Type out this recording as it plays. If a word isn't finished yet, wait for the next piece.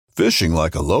Fishing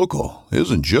like a local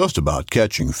isn't just about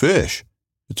catching fish.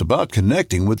 It's about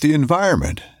connecting with the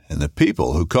environment and the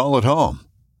people who call it home.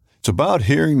 It's about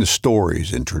hearing the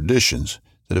stories and traditions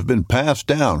that have been passed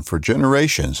down for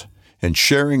generations and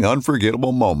sharing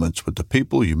unforgettable moments with the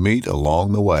people you meet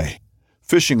along the way.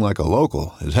 Fishing like a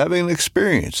local is having an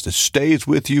experience that stays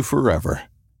with you forever.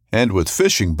 And with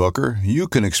Fishing Booker, you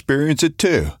can experience it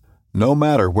too, no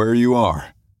matter where you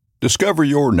are. Discover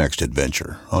your next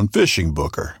adventure on Fishing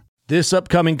Booker. This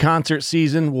upcoming concert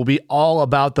season will be all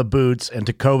about the boots, and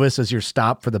Tecovas is your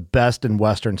stop for the best in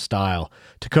Western style.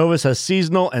 Tecovas has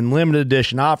seasonal and limited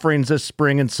edition offerings this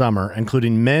spring and summer,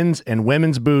 including men's and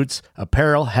women's boots,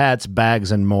 apparel, hats,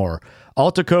 bags, and more.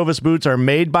 All Tecovas boots are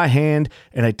made by hand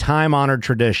in a time-honored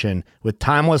tradition with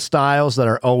timeless styles that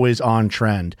are always on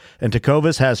trend. And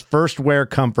Tecovas has first wear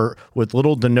comfort with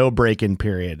little to no break-in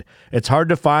period. It's hard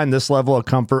to find this level of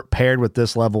comfort paired with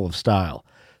this level of style.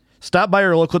 Stop by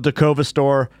your local Tecovas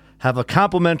store, have a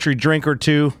complimentary drink or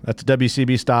two, that's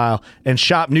WCB style, and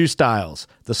shop new styles.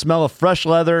 The smell of fresh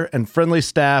leather and friendly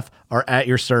staff are at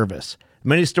your service.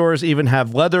 Many stores even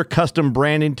have leather custom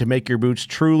branding to make your boots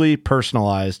truly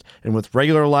personalized. And with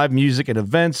regular live music and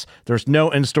events, there's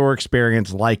no in-store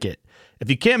experience like it.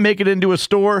 If you can't make it into a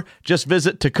store, just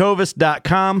visit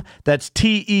tecovas.com. That's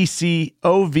TECOVAS.com.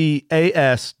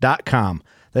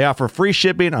 They offer free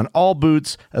shipping on all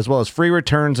boots, as well as free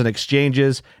returns and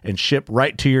exchanges, and ship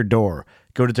right to your door.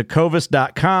 Go to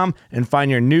tecovas.com and find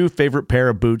your new favorite pair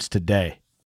of boots today.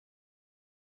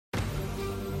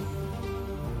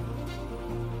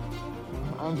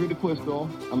 I'm Drew DeQuisto.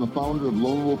 I'm the founder of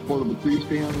Lone Wolf Portable Tree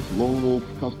Stands, Lone Wolf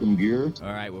Custom Gear.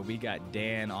 All right, well, we got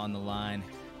Dan on the line.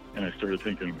 And I started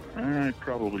thinking, I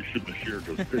probably shouldn't have shared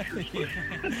those pictures.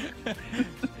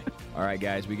 All right,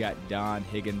 guys, we got Don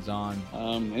Higgins on.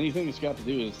 Anything that's got to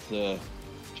do with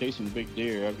chasing big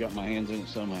deer, I've got my hands in it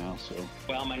somehow. So.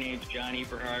 Well, my name's John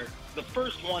Eberhart. The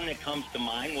first one that comes to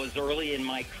mind was early in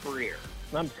my career.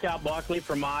 I'm Scott Buckley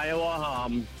from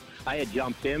Iowa. I had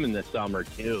jumped him in the summer,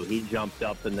 too. He jumped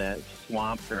up in that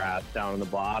swamp grass down in the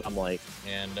bottom lake.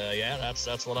 And, yeah,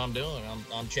 that's what I'm doing.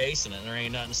 I'm chasing it. There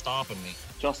ain't nothing stopping me.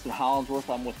 Justin Hollinsworth.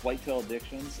 I'm with Whitetail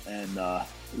Addictions and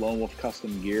Lone Wolf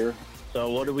Custom Gear. So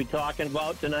what are we talking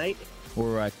about tonight?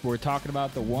 We're talking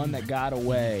about the one that got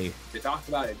away. They talked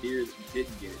about a deer that you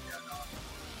didn't get it done on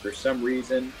for some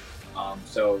reason.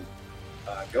 So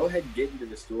go ahead and get into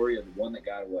the story of the one that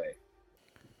got away.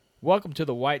 Welcome to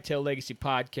the Whitetail Legacy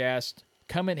Podcast,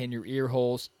 coming in your ear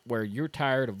holes where you're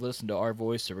tired of listening to our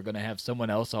voice, so we're going to have someone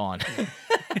else on.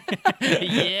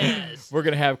 Yes. We're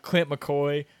going to have Clint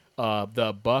McCoy,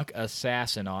 the Buck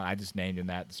Assassin, on. I just named him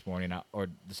that this morning or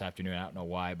this afternoon. I don't know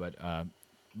why, but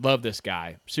love this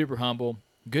guy. Super humble,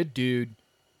 good dude.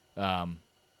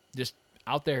 Just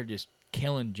out there just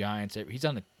killing giants. He's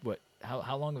on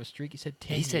how long of a streak? He said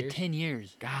 10 years? He said 10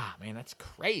 years. God, man, that's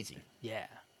crazy. Yeah.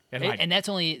 And that's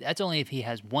only if he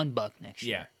has one buck next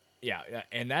year. Yeah,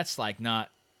 and that's not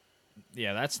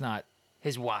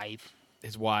his wife,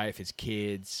 his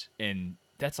kids, and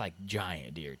that's like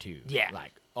giant deer too. Yeah,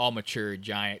 like all mature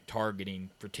giant targeting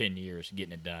for 10 years,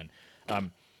 getting it done.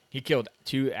 He killed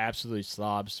 2 absolute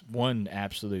slobs, 1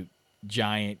 absolute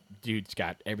giant. Dude's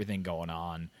got everything going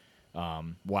on.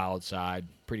 Wild Side,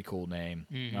 pretty cool name.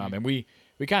 Mm-hmm. And we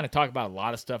kind of talk about a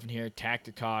lot of stuff in here,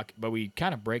 tactic talk, but we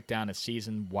kind of break down a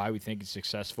season, why we think it's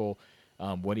successful,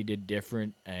 what he did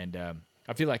different, and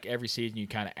I feel like every season you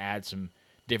kind of add some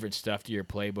different stuff to your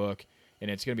playbook,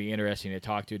 and it's going to be interesting to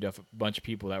talk to a bunch of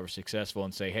people that were successful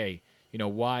and say, hey,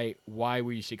 why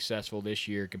were you successful this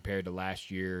year compared to last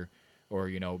year, or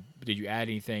did you add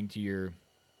anything to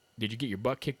did you get your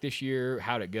butt kicked this year?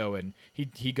 How'd it go? And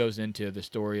he goes into the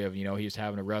story of, he was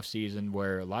having a rough season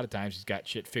where a lot of times he's got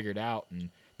shit figured out,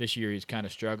 and this year he's kind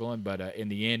of struggling, but in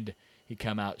the end, he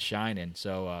come out shining.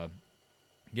 So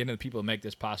getting to the people to make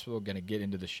this possible, we're going to get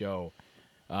into the show.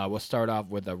 We'll start off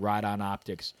with the Ride On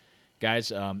Optics.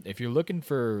 Guys, if you're looking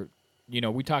for,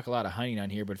 we talk a lot of hunting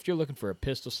on here, but if you're looking for a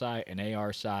pistol sight, an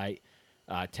AR sight,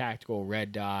 tactical,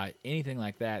 red dot, anything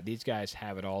like that, these guys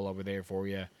have it all over there for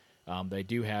you. They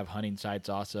do have hunting sights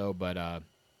also, but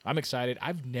I'm excited.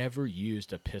 I've never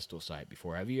used a pistol sight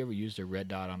before. Have you ever used a red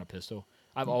dot on a pistol?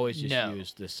 I've always just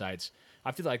used the sights.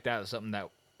 I feel like that is something that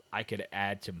I could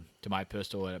add to my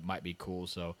pistol, and it might be cool.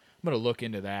 So I'm going to look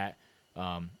into that.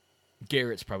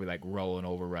 Garrett's probably like rolling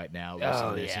over right now.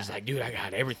 Oh, this. Yeah. He's like, dude, I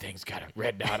got everything's got a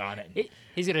red dot on it.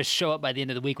 He's going to show up by the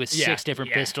end of the week with 6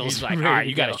 different pistols. He's like, all right,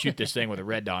 you got to shoot this thing with a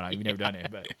red dot on it. You've never done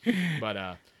it.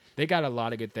 But they got a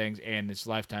lot of good things, and it's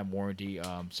lifetime warranty.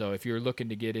 So if you're looking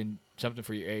to get in something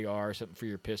for your AR, something for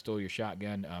your pistol, your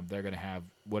shotgun, they're going to have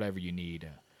whatever you need.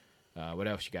 What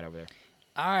else you got over there?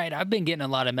 All right, I've been getting a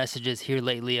lot of messages here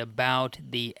lately about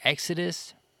the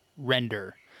Exodus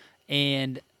render,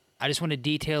 and I just want to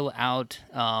detail out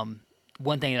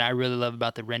one thing that I really love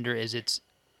about the render is it's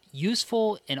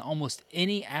useful in almost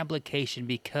any application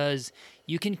because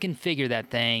you can configure that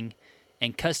thing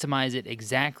and customize it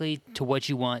exactly to what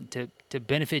you want to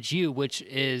benefit you, which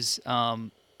is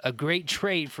a great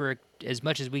trait for as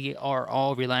much as we are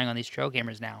all relying on these trail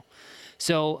cameras now.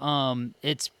 So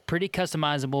it's pretty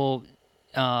customizable.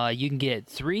 You can get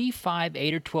 3, 5,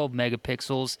 8, or 12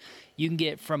 megapixels. You can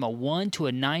get from a 1 to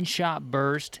a 9-shot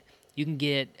burst. You can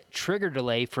get trigger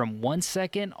delay from 1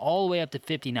 second all the way up to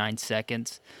 59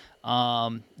 seconds.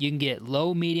 You can get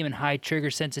low, medium, and high trigger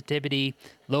sensitivity,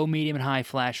 low, medium, and high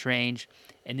flash range.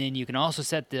 And then you can also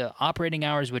set the operating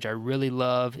hours, which I really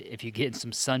love if you're getting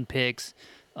some sun pics.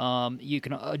 You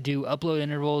can do upload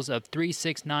intervals of 3,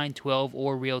 6, 9, 12,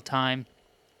 or real time.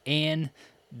 And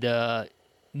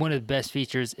one of the best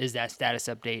features is that status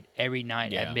update every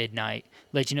night at midnight.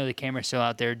 Let you know the camera's still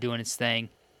out there doing its thing.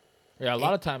 Yeah, a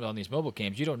lot of times on these mobile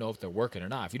cams, you don't know if they're working or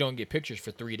not. If you don't get pictures for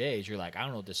 3 days, you're like, I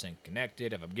don't know if this thing's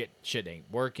connected. If I'm getting shit ain't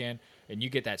working, and you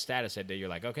get that status that day, you're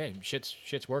like, okay, shit's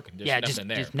working. There's nothing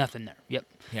there. Just nothing there. Yep.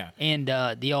 Yeah. And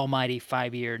the almighty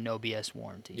 5-year no BS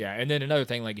warranty. Yeah, and then another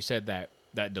thing, like you said, that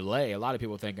delay. A lot of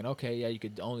people thinking, okay, yeah, you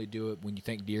could only do it when you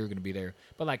think deer are going to be there,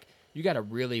 but like you got a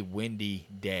really windy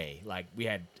day, like we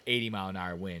had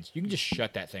 80-mile-an-hour winds. You can just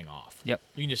shut that thing off. Yep.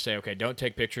 You can just say, okay, don't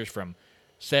take pictures from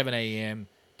 7 a.m.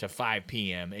 to 5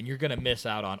 p.m., and you're going to miss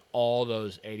out on all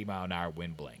those 80-mile-an-hour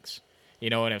wind blinks.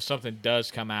 And if something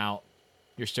does come out,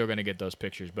 you're still going to get those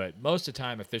pictures. But most of the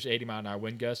time, if there's 80-mile-an-hour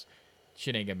wind gusts,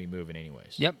 shit ain't going to be moving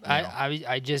anyways. Yep.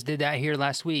 I just did that here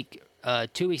last week.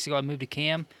 2 weeks ago, I moved to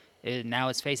Cam. Now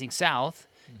it's facing south.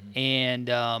 Mm-hmm.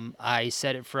 And I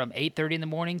set it from 8:30 in the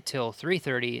morning till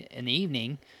 3:30 in the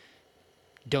evening.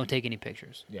 Don't take any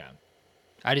pictures. Yeah.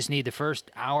 I just need the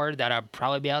first hour that I'll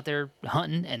probably be out there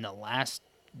hunting, and the last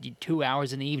 2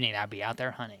 hours in the evening I'd be out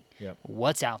there hunting. Yep.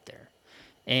 What's out there?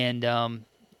 And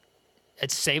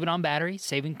it's saving on battery,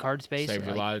 saving card space. Saves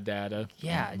a lot of data.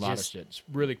 Yeah. A lot of shit. It's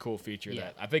really cool feature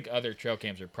that I think other trail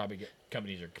cams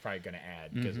companies are probably going to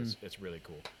add because it's really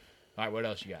cool. All right, what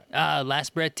else you got?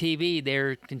 Last Breath TV,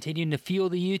 they're continuing to fuel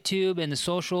the YouTube and the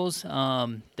socials.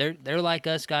 They're like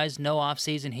us guys, no off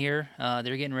season here.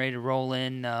 They're getting ready to roll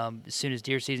in as soon as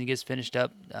deer season gets finished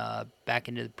up, back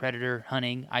into the predator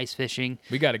hunting, ice fishing.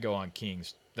 We got to go on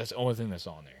Kings. That's the only thing that's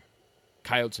on there.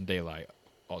 Coyotes and daylight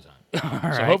all the time.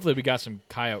 All so right. hopefully we got some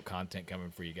coyote content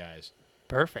coming for you guys.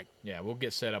 Perfect. Yeah, we'll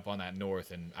get set up on that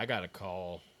north, and I got a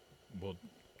call. We'll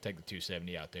take the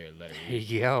 270 out there and let her eat.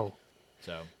 Yo.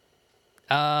 So.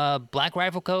 Black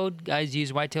Rifle Code, guys,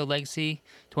 use Whitetail Legacy,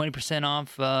 20%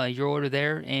 off your order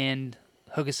there, and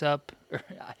hook us up.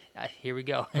 Here we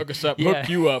go. Hook us up, hook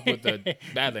you up with the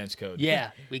Badlands code.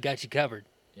 Yeah, we got you covered.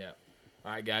 Yeah.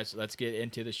 All right, guys, let's get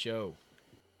into the show.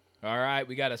 All right,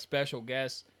 we got a special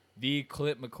guest, the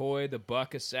Clint McCoy, the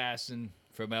buck assassin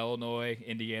from Illinois,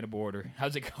 Indiana border.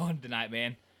 How's it going tonight,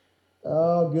 man?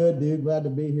 Oh, good, dude. Glad to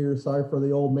be here. Sorry for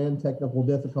the old man technical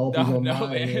difficulties on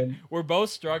my end. We're both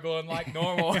struggling like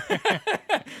normal.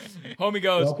 Homie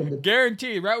goes,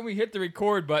 guaranteed, right when we hit the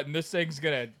record button, this thing's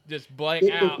going to just blank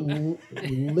out.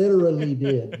 It literally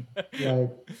did.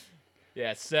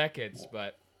 Yeah, seconds,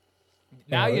 but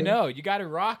now you know. You got it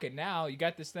rocking now. You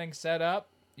got this thing set up.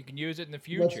 You can use it in the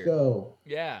future. Let's go.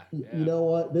 Yeah. You know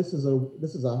what? This is a $100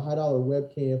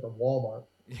 webcam from Walmart.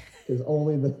 Is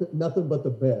only nothing but the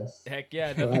best. Heck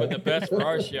yeah, nothing but the best for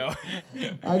our show.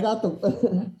 I got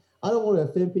the. I don't want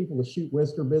to offend people to shoot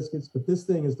Whisker Biscuits, but this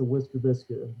thing is the Whisker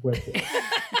Biscuit webcam.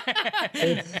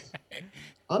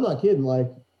 I'm not kidding. Like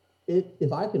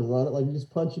if I can run it, like you just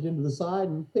punch it into the side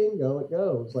and bingo, it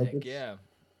goes. Like Heck yeah.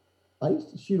 I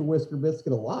used to shoot a Whisker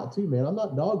Biscuit a lot too, man. I'm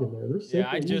not dogging there. They're simple. Yeah,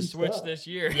 I just switched this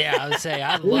year. Yeah, I would say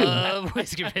I love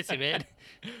Whisker Biscuit, man.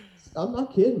 I'm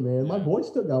not kidding, man. My boy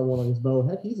still got one on his bow.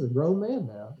 Heck, he's a grown man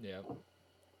now. Yeah.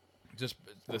 Just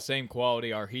the same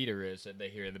quality our heater is that they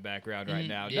hear in the background right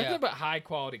now. Yeah. Nothing but high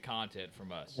quality content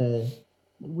from us. Hey,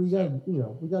 we gotta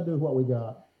do what we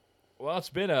got. Well, it's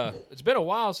been a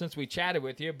while since we chatted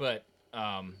with you, but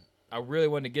I really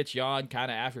wanted to get you on kind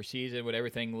of after season with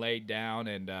everything laid down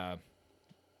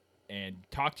and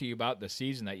talk to you about the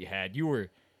season that you had. You were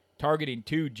targeting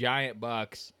 2 giant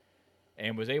bucks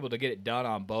and was able to get it done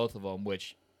on both of them,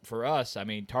 which for us, I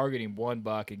mean, targeting 1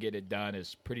 buck and get it done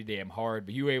is pretty damn hard.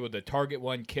 But you were able to target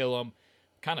one, kill them,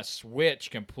 kind of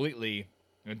switch completely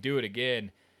and do it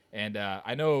again. And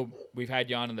I know we've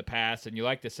had you on in the past, and you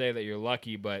like to say that you're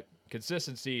lucky, but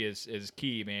consistency is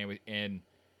key, man. And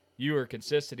you were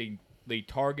consistent legitimately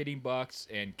targeting bucks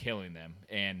and killing them.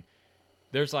 And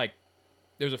there's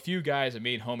a few guys that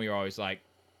me and homie are always like,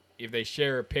 if they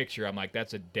share a picture, I'm like,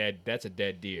 that's a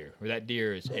dead deer, or that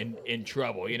deer is in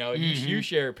trouble. You know, you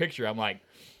share a picture, I'm like,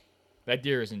 that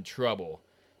deer is in trouble.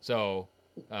 So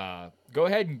go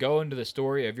ahead and go into the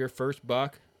story of your first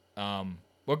buck.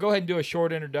 Well, go ahead and do a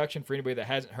short introduction for anybody that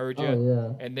hasn't heard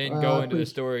you, and then go into the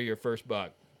story of your first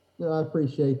buck. I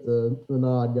appreciate the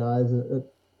nod, guys.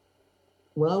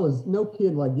 When I was no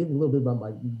kid, like, give you a little bit about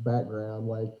my background.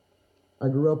 Like, I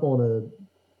grew up on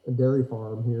a dairy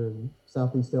farm here in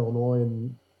Southeast Illinois,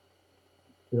 and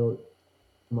you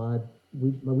know,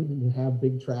 we didn't have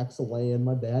big tracts of land.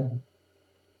 My dad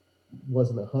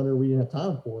wasn't a hunter. We didn't have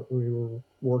time for it. We were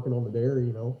working on the dairy,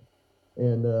 you know,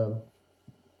 and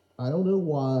I don't know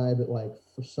why, but like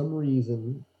for some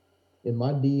reason in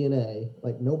my DNA,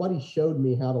 like nobody showed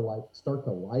me how to like start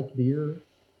to like deer.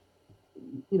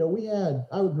 You know,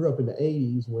 I grew up in the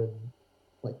 80s when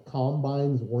like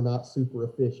combines were not super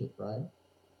efficient, right?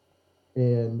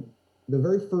 And the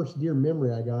very first deer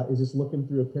memory I got is just looking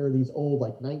through a pair of these old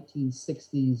like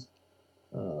 1960s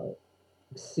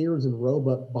Sears and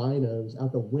Roebuck binos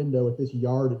out the window at this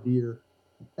yard of deer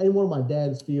in one of my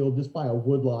dad's field, just by a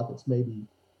woodlot that's maybe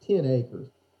 10 acres.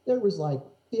 There was like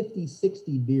 50,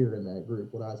 60 deer in that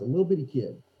group when I was a little bitty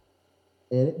kid.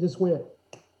 And it just went,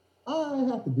 I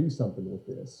have to do something with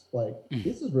this. Like,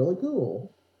 this is really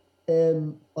cool.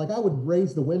 And like, I would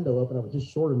raise the window up, and I was just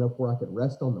short enough where I could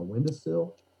rest on the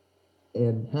windowsill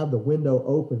and have the window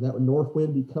open. That would north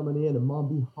wind be coming in, and mom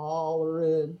be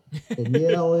hollering and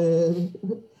yelling.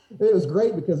 It was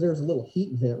great because there's a little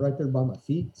heat vent right there by my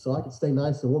feet, so I could stay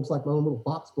nice and warm. It's like my own little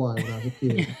box blind when I was a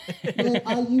kid. Man,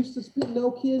 I used to spend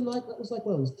no kidding, like that was like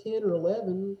when I was 10 or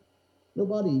 11.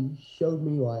 Nobody showed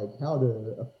me like how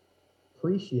to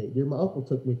appreciate deer. My uncle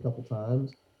took me a couple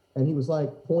times, and he was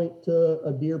like, point to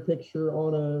a deer picture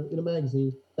in a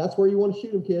magazine. That's where you want to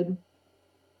shoot him, kid.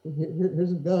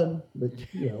 Here's a gun, but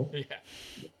you know. Yeah.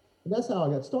 And that's how I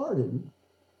got started.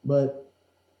 But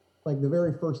like the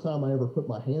very first time I ever put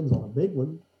my hands on a big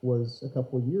one was a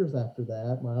couple of years after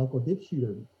that. My uncle did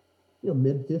shoot a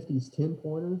mid-50s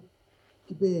 10-pointer,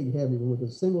 big heavy one with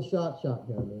a single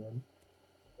shotgun, man.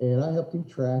 And I helped him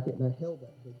track it, and I held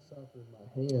that big sucker in my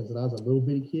hands, and I was a little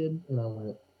bitty kid, and I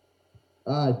went,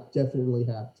 I definitely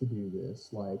have to do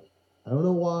this. Like, I don't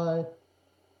know why,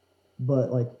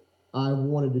 but like I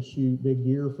wanted to shoot big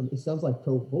deer it sounds like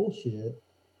total bullshit,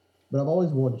 but I've always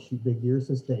wanted to shoot big deer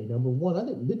since day number one.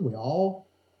 Didn't we all,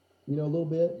 a little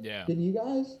bit? Yeah. Didn't you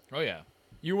guys? Oh yeah.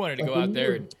 You wanted to go out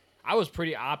there, and I was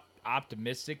pretty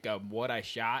optimistic of what I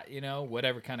shot,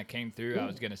 whatever kind of came through, I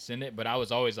was going to send it, but I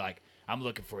was always like, I'm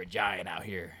looking for a giant out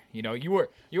here.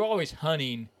 You're always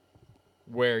hunting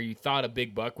where you thought a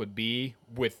big buck would be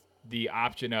with the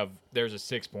option of there's a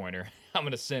 6-pointer. I'm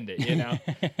going to send it,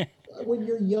 When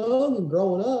you're young and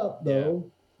growing up, though,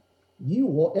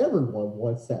 everyone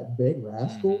wants that big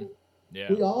rascal. Mm-hmm.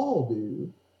 Yeah. We all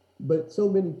do. But so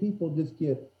many people just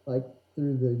get, like,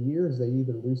 through the years, they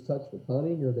either lose touch with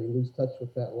hunting or they lose touch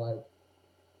with that, like,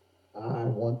 I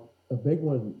want a big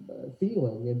one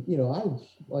feeling. And, I,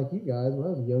 like you guys, when I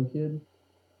was a young kid,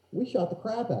 we shot the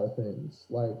crap out of things.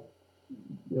 Like,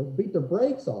 beat their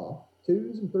brakes off,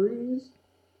 2s and 3s.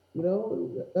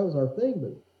 That was our thing.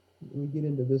 But we get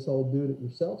into this whole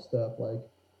do-it-yourself stuff. Like,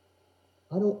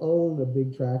 I don't own a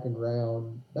big track and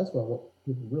ground. That's what I want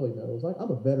people to really know. Is like,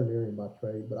 I'm a veterinarian by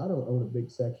trade, but I don't own a big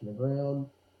section of ground.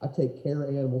 I take care of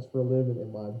animals for a living,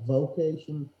 and my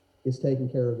vocation is taking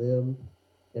care of them.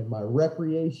 And my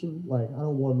recreation, like, I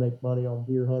don't want to make money on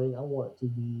deer hunting. I want to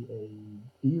be a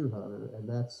deer hunter, and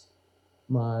that's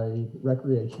my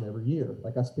recreation every year.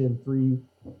 Like, I spend 3-4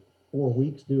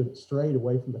 weeks doing it straight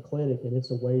away from the clinic, and it's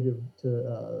a way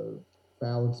to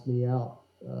balance me out.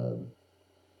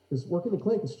 Because working in the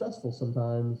clinic is stressful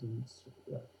sometimes, and it's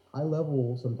high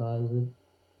level sometimes, and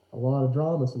a lot of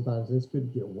drama sometimes. And it's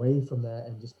good to get away from that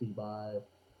and just be by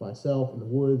myself in the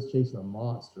woods chasing a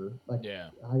monster. Like, yeah.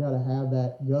 I gotta have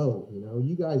that go.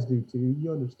 You guys do too.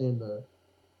 You understand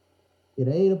it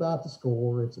ain't about the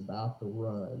score, it's about the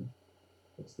run.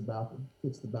 It's about the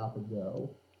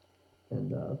go.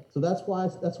 And so that's why I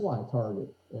target.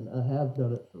 And I have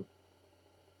done it for,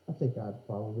 I think I've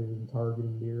probably been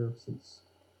targeting deer since,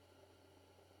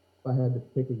 if I had to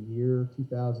pick a year,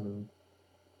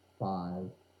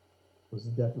 2005 was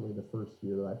definitely the first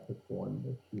year that I picked one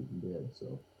to shoot and did.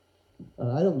 So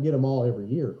I don't get them all every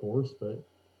year, of course, but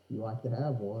you like to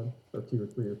have one or 2 or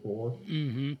 3 or 4.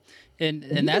 Mm-hmm. And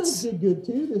you that's did good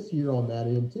too this year on that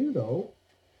end too, though.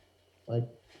 Like,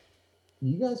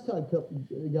 You guys got a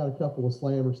couple of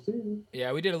slammers too.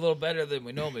 Yeah, we did a little better than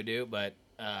we normally do, but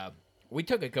we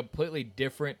took a completely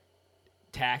different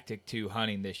tactic to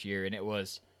hunting this year, and it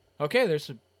was, okay, there's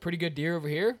some pretty good deer over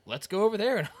here. Let's go over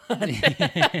there and hunt.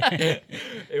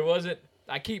 It wasn't,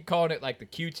 I keep calling it like the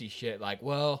cutesy shit, like,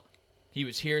 well, he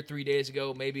was here 3 days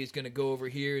ago, maybe he's going to go over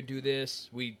here and do this.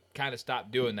 We kind of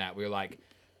stopped doing that. We were like,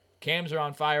 cams are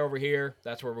on fire over here.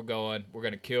 That's where we're going. We're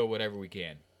going to kill whatever we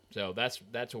can. So that's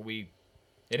what we,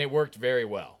 and it worked very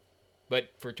well. But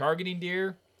for targeting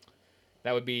deer,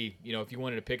 that would be, if you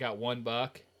wanted to pick out one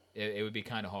buck, it would be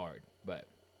kind of hard. But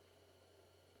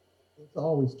it's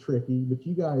always tricky. But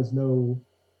you guys know,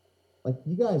 like,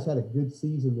 you guys had a good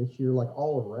season this year, like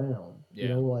all around.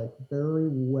 Yeah. Like very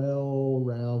well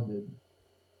rounded.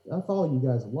 I follow you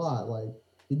guys a lot. Like,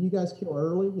 didn't you guys kill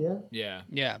early? Yeah.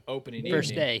 Yeah. Opening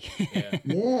first evening. day.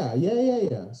 Yeah.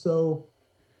 Yeah. So,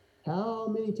 how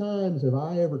many times have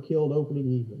I ever killed opening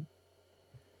evening?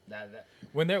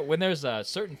 When there's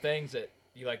certain things that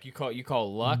you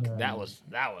call luck, that was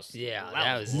that was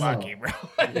lucky, bro.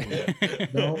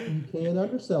 No, you can't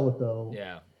undersell it though.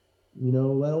 Yeah.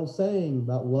 That old saying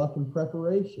about luck and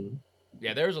preparation.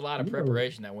 Yeah, there was a lot of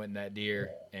preparation that went in that deer,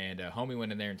 and homie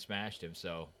went in there and smashed him.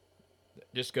 So,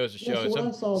 just goes to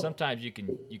show, sometimes you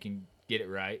can get it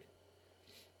right.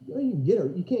 You can get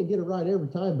it. You can't get it right every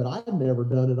time, but I've never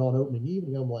done it on opening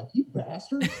evening. I'm like, you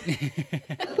bastard!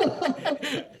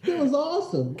 It was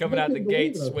awesome. Coming out the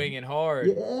gate swinging hard.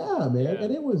 Yeah, man, Yeah.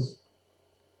 and it was.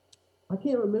 I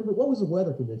can't remember what was the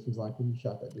weather conditions like when you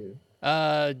shot that deer.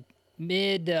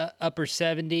 Mid upper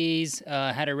 70s,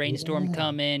 had a rainstorm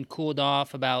come in, cooled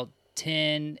off about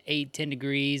 10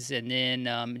 degrees, and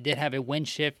then did have a wind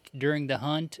shift during the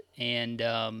hunt, and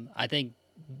I think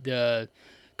the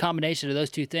combination of those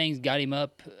two things got him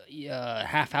up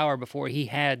half hour before he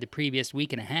had the previous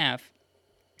week and a half,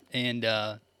 and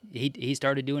he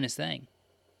started doing his thing.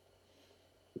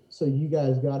 So you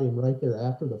guys got him right there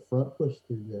after the front push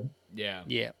through then. Yeah,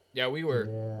 we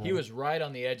were. He was right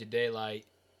on the edge of daylight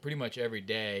pretty much every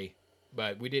day,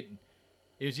 but we didn't.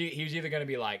 He was either going to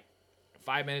be like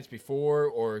 5 minutes before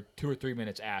or 2 or 3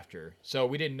 minutes after. So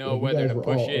we didn't know whether to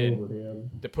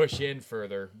push in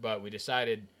further, but we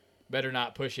decided better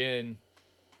not push in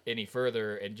any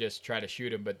further and just try to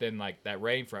shoot him. But then like that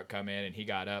rain front come in and he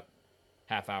got up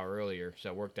half hour earlier, so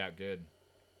it worked out good.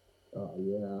 Oh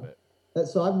yeah.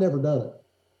 So I've never done it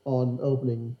on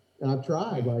opening, and I've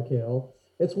tried like hell.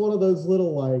 It's one of those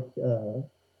little like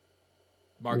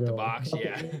mark the box,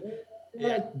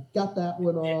 got that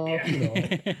one off.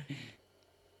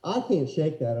 I can't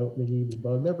shake that opening evening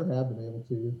bug. Never have been able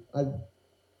to.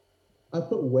 I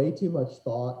put way too much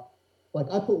thought. Like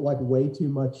I put like way too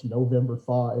much November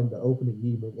thought into opening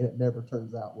evening, and it never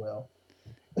turns out well.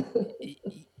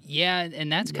 Yeah,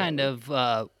 and that's kind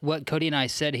of what Cody and I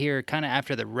said here kind of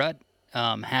after the rut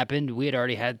happened. We had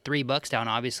already had 3 bucks down,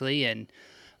 obviously, and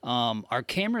our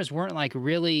cameras weren't like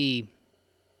really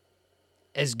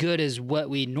as good as what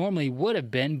we normally would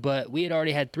have been, but we had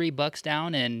already had 3 bucks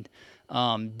down and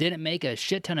didn't make a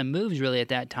shit ton of moves really at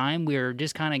that time. We were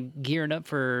just kind of gearing up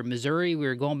for Missouri. We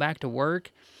were going back to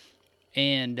work,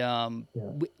 and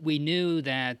we knew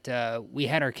that we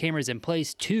had our cameras in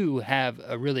place to have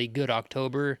a really good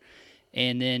October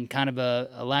and then kind of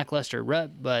a lackluster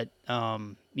rut. But,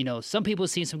 some people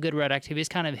have seen some good rut activity. It's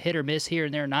kind of hit or miss here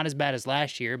and there, not as bad as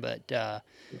last year, but... I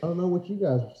don't know what you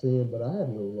guys are seeing, but I had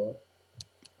no luck.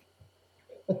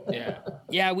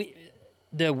 Yeah,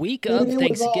 the week of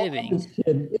Thanksgiving.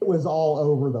 It was all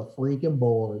over the freaking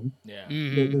board. Yeah.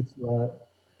 Mm-hmm.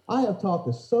 I have talked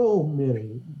to so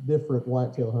many different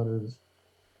whitetail hunters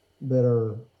that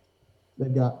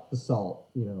got the salt,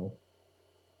 and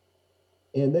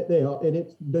and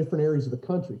it's different areas of the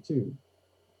country too.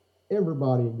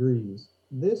 Everybody agrees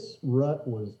this rut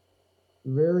was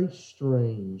very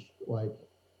strange. Like,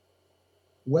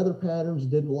 weather patterns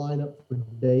didn't line up for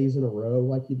days in a row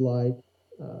like you'd like.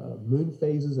 Moon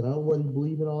phases, and I don't know whether you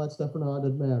believe in all that stuff or not, it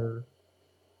doesn't matter.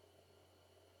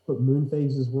 But moon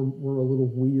phases were a little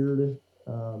weird.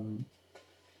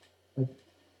 Like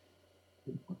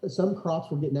some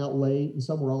crops were getting out late, and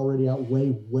some were already out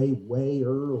way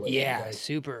early. Yeah,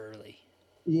 super early.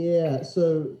 Yeah,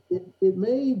 so it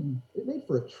made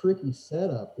for a tricky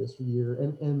setup this year,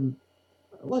 and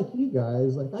like you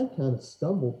guys, like I kind of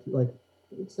stumbled. Like,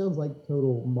 it sounds like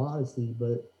total modesty,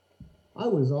 but I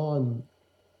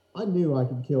knew I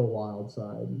could kill wild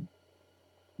side,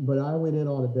 but I went in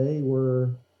on a day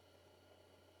where,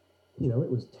 it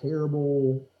was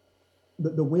terrible.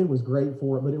 The wind was great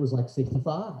for it, but it was like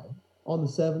 65 on the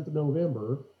 7th of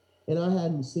November, and I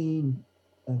hadn't seen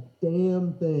a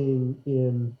damn thing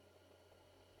in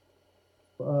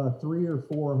 3 or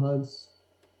 4 hunts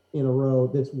in a row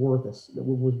that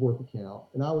was worth a count.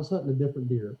 And I was hunting a different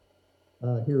deer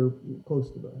here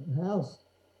close to the house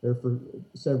there for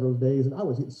several days, and I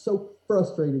was getting so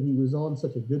frustrated. He was on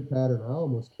such a good pattern, I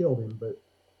almost killed him, but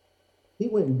he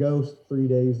went and ghost 3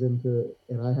 days into it,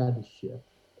 and I had to shift.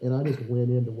 And I just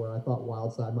went into where I thought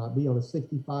Wildside might be on a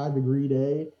 65-degree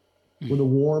day with a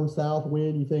warm south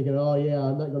wind. You're thinking, oh yeah,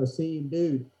 I'm not going to see him.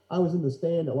 Dude, I was in the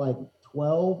stand at like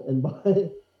 12, and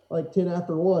by like 10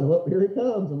 after 1, well, here he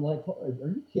comes. I'm like, are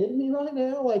you kidding me right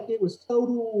now? Like, it was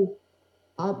total.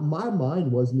 My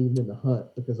mind wasn't even in the hunt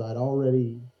because I'd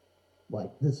already,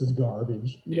 like, this is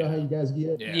garbage. You know how you guys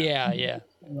get? Yeah.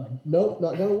 Like, nope,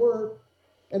 not going to work.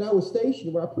 And I was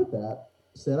stationed where I put that.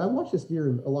 Said, I watched this deer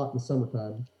a lot in the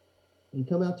summertime. He'd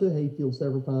come out to a hayfield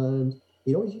several times.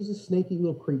 He'd always use a snaky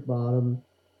little creek bottom.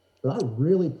 But I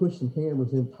really pushed some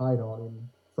cameras in tight on him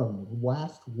from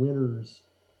last winter's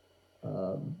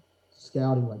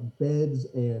scouting, like beds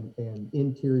and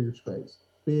interior scrapes.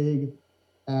 Big,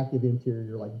 active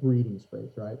interior, like breeding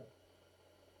scrapes, right?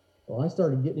 Well, I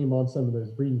started getting him on some of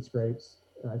those breeding scrapes.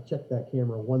 And I checked that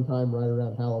camera one time right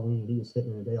around Halloween, and he was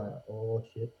sitting in the daylight. Oh,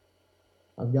 shit.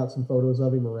 I've got some photos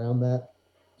of him around that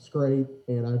scrape,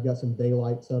 and I've got some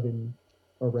daylights of him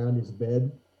around his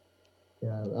bed.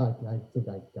 And I think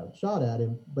I got a shot at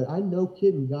him, but I no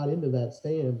kidding got into that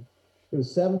stand. It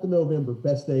was 7th of November,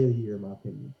 best day of the year, in my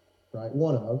opinion. Right?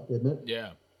 One of, isn't it?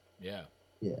 Yeah.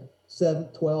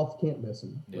 7th, 12th, can't miss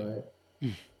him, right?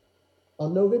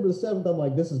 On November the 7th, I'm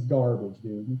like, this is garbage,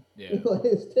 dude. Yeah.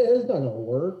 It's not going to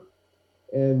work.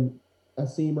 And I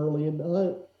see him early in the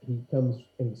hunt. He comes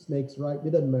and he snakes right.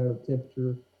 It doesn't matter the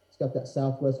temperature. It's got that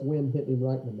southwest wind hitting him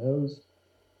right in the nose.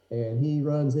 And he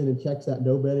runs in and checks that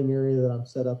no bedding area that I'm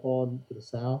set up on to the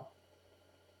south.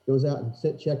 Goes out and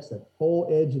checks the whole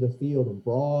edge of the field in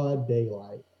broad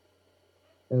daylight.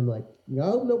 And I'm like, I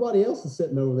hope nobody else is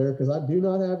sitting over there because I do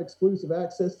not have exclusive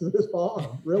access to this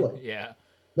farm, really. Yeah.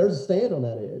 There's a stand on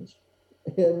that edge.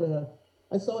 And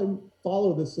I saw him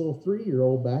follow this little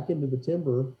 3-year-old back into the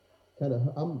timber.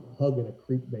 I'm hugging a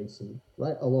creek basin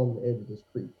right along the edge of this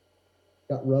creek.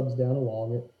 Got rubs down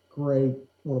along it. Great.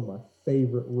 One of my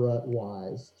favorite rut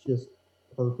Ys. Just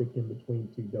perfect in between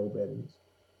 2 doe beddings.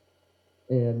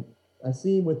 And I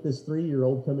see him with this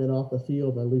 3-year-old come in off the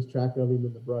field, and I lose track of him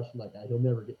in the brush. I'm like, he'll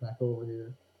never get back over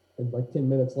here. And like 10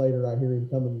 minutes later, I hear him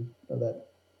coming,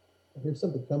 I hear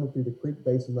something coming through the creek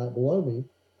basin right below me.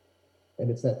 And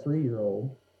it's that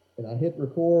 3-year-old. And I hit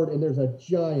record, and there's a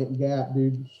giant gap,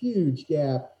 dude, huge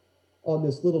gap on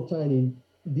this little tiny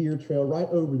deer trail right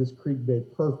over this creek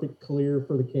bed, perfect clear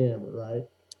for the camera, right?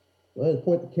 Well, I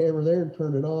point the camera there and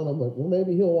turn it on. I'm like, well,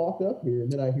 maybe he'll walk up here.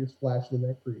 And then I hear splashing in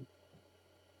that creek.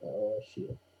 Oh,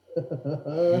 shit.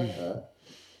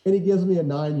 And he gives me a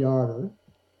 9-yarder.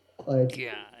 Like,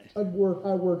 I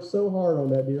worked so hard on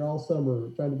that deer all summer,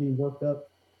 trying to get him worked up.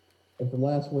 And from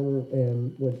last winter,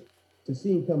 and to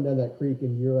see him come down that creek,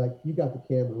 and you're like, you got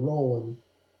the camera rolling,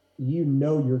 you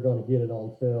know you're going to get it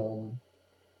on film.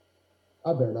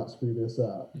 I better not screw this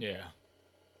up. Yeah.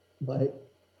 Like,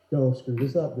 don't screw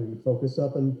this up, dude. Focus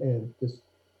up and just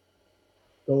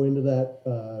go into that,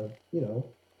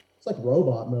 it's like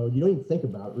robot mode. You don't even think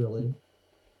about it, really.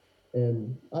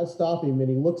 And I stop him, and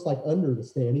he looks like under the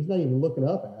stand. He's not even looking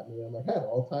up at me. I'm like, I have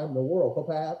all the time in the world.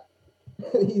 Hope hat.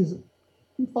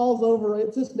 He falls over.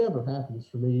 It just never happens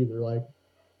for me either. Like,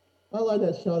 I line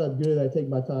that shot up good. I take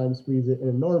my time, squeeze it,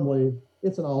 and normally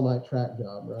it's an all-night track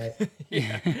job, right?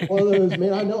 Yeah. One of those,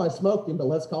 man, I know I smoked him, but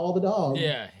let's call the dog.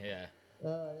 Yeah.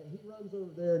 He runs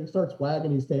over there, and he starts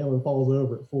wagging his tail and falls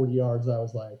over at 40 yards. I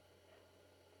was like,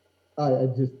 I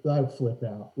flipped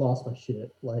out, lost my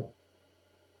shit. Like,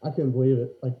 I couldn't believe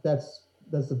it. Like, that's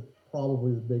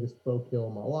probably the biggest bow kill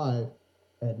in my life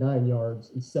at 9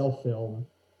 yards in self-film.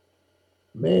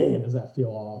 Man, does that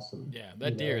feel awesome. Yeah,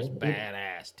 that deer is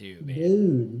badass too, man.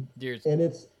 Dude. Deer's...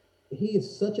 And he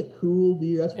is such a cool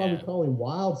deer. That's why we call him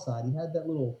Wildside. He had that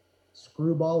little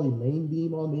screwbally main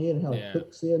beam on the end, how it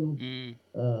hooks in,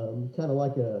 kind of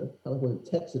like one of the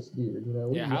Texas deer, you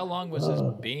know. Yeah, how long was his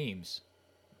beams?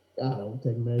 I don't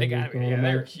take measurements. They got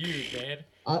they're huge, man.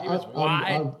 He was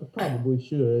wide. I probably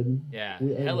should. Yeah,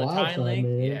 hella tine length.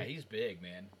 Man. Yeah, he's big,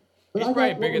 man. But he's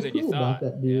probably bigger than you thought.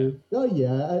 That deer. Yeah. Oh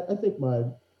yeah, I think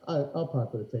I'll probably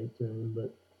put a tape to him,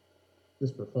 but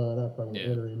just for fun, I probably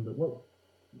won't enter him. But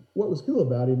what was cool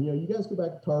about him, you guys go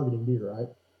back to targeting deer, right?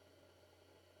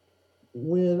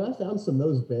 When I found some of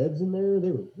those beds in there,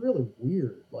 they were really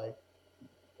weird. Like,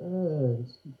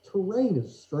 terrain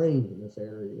is strange in this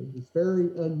area. It's very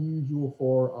unusual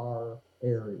for our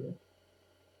area.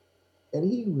 And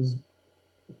he was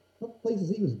places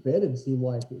he was bedded seemed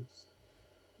like it's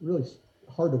really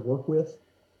hard to work with.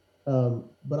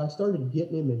 But I started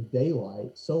getting him in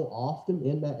daylight so often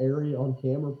in that area on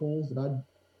camera pulls that I'd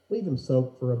leave him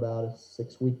soaked for about a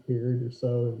 6-week period or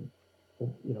so,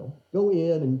 and go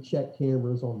in and check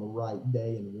cameras on the right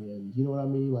day and wind. You know what I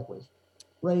mean? Like when it's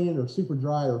raining or super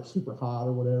dry or super hot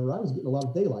or whatever. I was getting a lot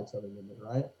of daylights out of him,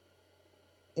 right?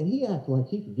 And he acted like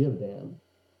he could give a damn.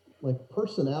 Like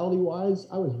personality-wise,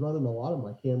 I was running a lot of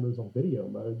my cameras on video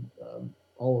mode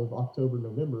all of October,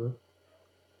 November.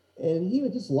 And he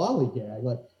would just lollygag.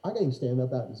 Like, I got him standing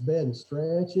up out of his bed and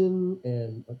stretching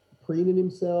and preening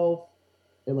himself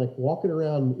and, like, walking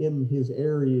around in his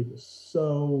area just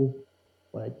so,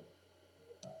 like,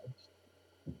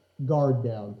 guard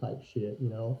down type shit,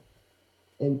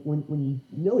 And when you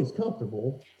know he's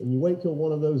comfortable and you wait till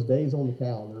one of those days on the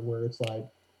calendar where it's like,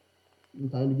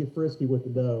 time to get frisky with the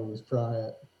doe, let's try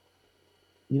it.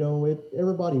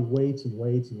 Everybody waits and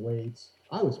waits and waits.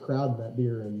 I was crowding that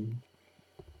deer and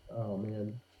oh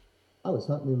man, I was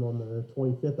hunting him on the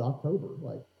 25th of October,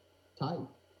 like tight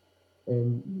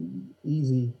and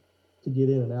easy to get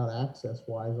in and out access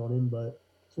wise on him. But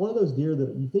it's one of those deer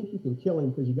that you think you can kill him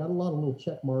because you got a lot of little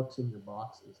check marks in your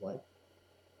boxes. Like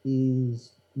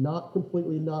he's not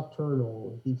completely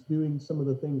nocturnal. He's doing some of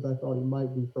the things I thought he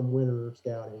might do from winter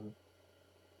scouting.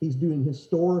 He's doing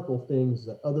historical things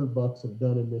that other bucks have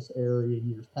done in this area in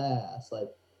years past. Like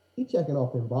he's checking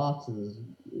off them boxes.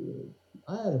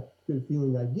 I had a good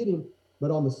feeling I'd get him, but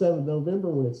on the 7th of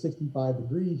November when it's 65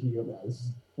 degrees, you go, no, this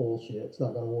is bullshit. It's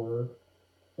not going to work.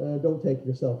 Don't take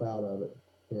yourself out of it.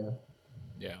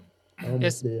 Yeah. I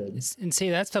almost did. And see,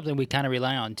 that's something we kind of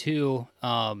rely on too.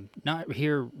 Not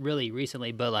here really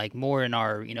recently, but like more in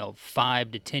our,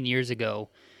 5 to 10 years ago,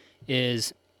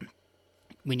 is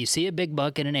when you see a big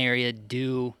buck in an area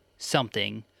do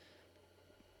something,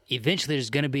 eventually there's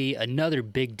going to be another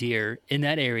big deer in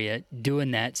that area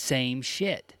doing that same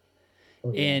shit.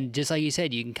 Okay. And just like you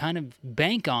said, you can kind of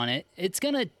bank on it. It's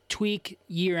going to tweak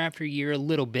year after year a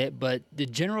little bit, but the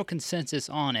general consensus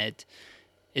on it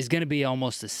is going to be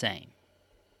almost the same.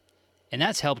 And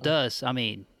that's helped us. I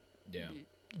mean,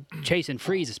 Chase and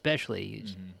Freeze especially.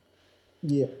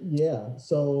 Mm-hmm. Yeah.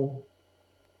 So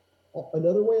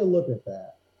another way to look at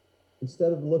that,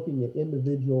 instead of looking at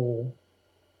individual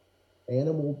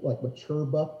animal, like mature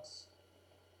bucks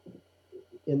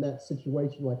in that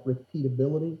situation, like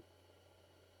repeatability,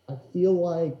 I feel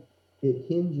like it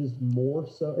hinges more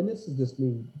so, and this is just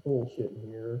me bullshitting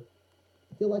here,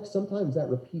 I feel like sometimes that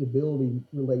repeatability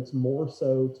relates more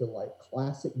so to like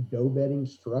classic doe bedding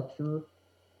structure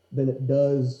than it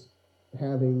does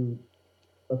having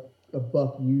a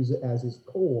buck use it as his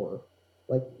core.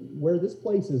 Like where this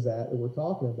place is at that we're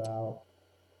talking about,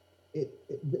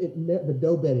 the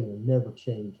doe bedding never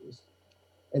changes.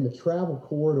 And the travel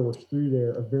corridors through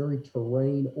there are very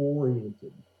terrain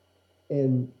oriented.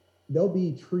 And there'll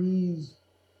be trees,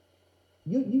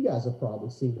 you guys have probably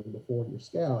seen them before you're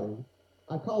scouting.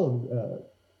 I call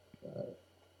them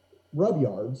rub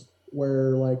yards,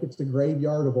 where like it's the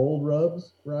graveyard of old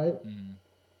rubs, right? Mm.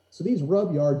 So these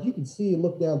rub yards, you can see and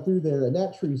look down through there, and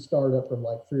that tree started up from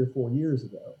like 3 or 4 years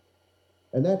ago.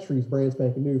 And that tree's brand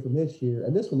spanking new from this year.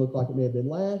 And this one looked like it may have been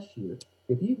last year.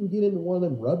 If you can get into one of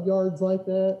them rub yards like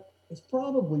that, it's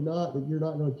probably not that you're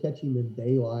not going to catch him in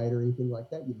daylight or anything like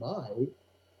that. You might.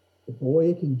 But boy,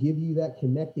 it can give you that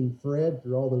connecting thread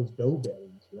through all those doe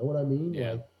beddings. You know what I mean?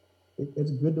 Yeah. Like,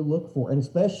 it's good to look for. And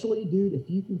especially, dude, if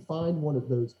you can find one of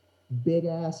those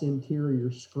big-ass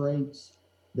interior scrapes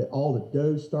that all the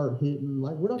does start hitting.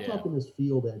 Like, we're not talking this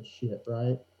field edge shit,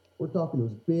 right? We're talking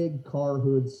those big car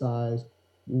hood size,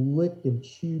 licked and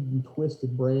chewed and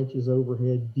twisted branches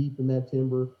overhead deep in that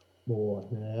timber. Boy,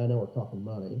 man, I know we're talking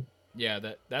money. Yeah,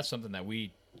 that's something that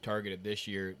we targeted this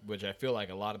year, which I feel like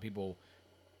a lot of people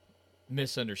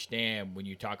misunderstand when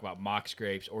you talk about mock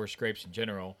scrapes or scrapes in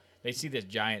general. They see this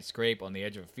giant scrape on the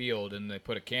edge of a field and they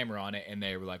put a camera on it and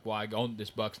they were like, well, this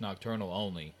buck's nocturnal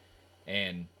only.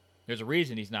 And there's a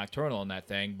reason he's nocturnal on that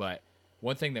thing, but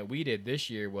one thing that we did this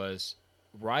year was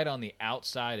right on the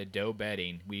outside of doe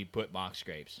bedding, we put mock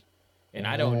scrapes. And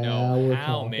I don't know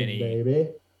how many, baby.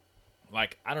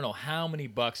 Like, I don't know how many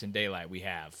bucks in daylight we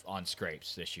have on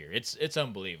scrapes this year. It's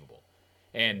unbelievable.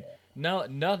 And no,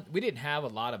 we didn't have a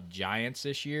lot of giants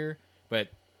this year, but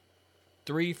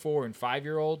 3, 4, and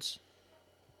 5-year-olds,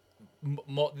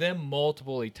 them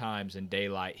multiple times in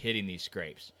daylight hitting these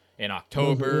scrapes. In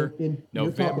October,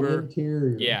 November.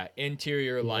 Interior. Yeah,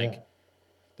 interior, like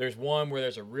there's one where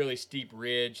there's a really steep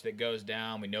ridge that goes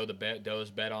down. We know the does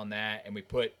bed on that, and we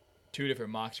put 2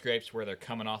 different mock scrapes where they're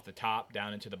coming off the top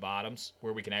down into the bottoms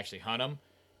where we can actually hunt them.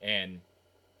 And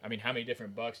I mean, how many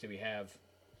different bucks do we have?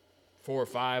 4 or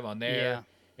 5 on there. Yeah.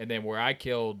 And then where I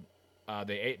killed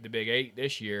the big 8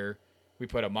 this year, we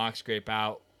put a mock scrape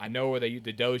out. I know where the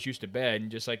does used to bed,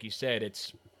 and just like you said,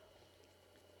 it's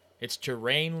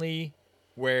terrainly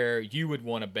where you would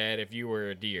want to bed if you were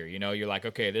a deer. You know, you're like,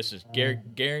 okay, this is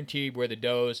guaranteed where the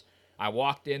does. I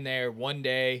walked in there one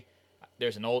day.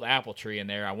 There's an old apple tree in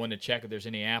there. I wanted to check if there's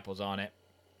any apples on it.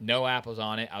 No apples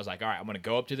on it. I was like, all right, I'm going to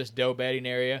go up to this doe bedding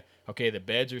area. Okay, the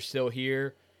beds are still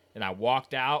here. And I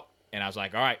walked out, and I was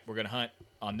like, all right, we're going to hunt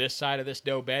on this side of this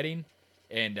doe bedding.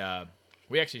 And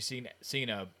we actually seen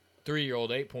a 3-year-old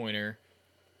 8-pointer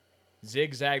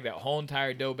zigzag that whole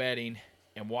entire doe bedding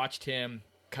and watched him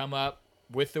come up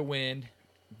with the wind,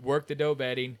 work the doe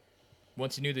bedding.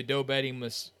 Once he knew the doe bedding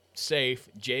was safe,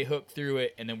 J-hook through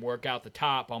it, and then work out the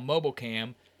top on mobile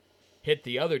cam, hit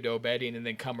the other doe bedding, and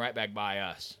then come right back by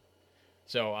us.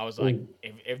 So I was like,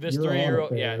 if this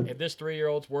 3-year-old, if this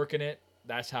 3-year-old's working it,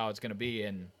 that's how it's going to be.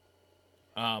 And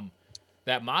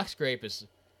that mock scrape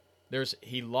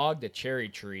he logged a cherry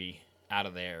tree out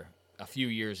of there a few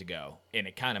years ago, and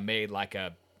it kind of made like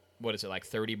a, what is it, like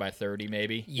 30 by 30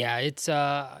 maybe? Yeah, it's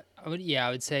I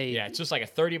would say. Yeah, it's just like a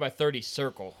 30 by 30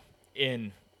 circle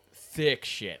in thick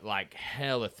shit, like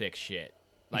hella thick shit,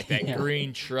 like that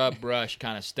green shrub brush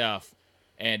kind of stuff.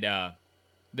 And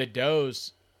the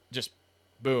does just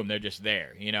boom, they're just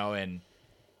there, you know. And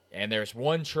there's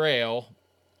one trail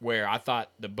where I thought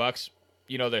the bucks,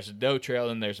 you know, there's a doe trail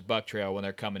and there's a buck trail when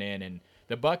they're coming in. And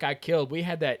the buck I killed, we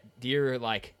had that deer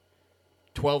like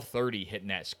 12:30 hitting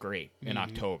that scrape in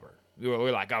October.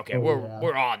 We're like, okay,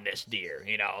 we're on this deer,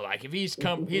 you know. Like if he's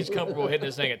comfortable hitting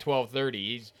this thing at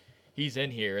 12:30, he's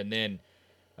in here. And then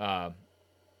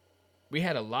we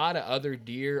had a lot of other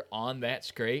deer on that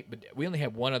scrape, but we only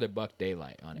had one other buck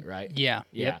daylight on it, right? Yeah.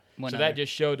 Yep, so that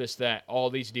just showed us that all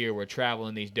these deer were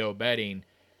traveling these doe bedding.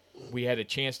 We had a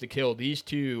chance to kill these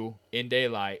 2 in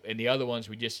daylight, and the other ones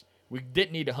we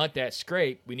didn't need to hunt that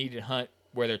scrape. We needed to hunt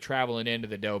where they're traveling into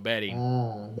the doe bedding.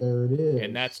 There it is.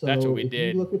 And that's what we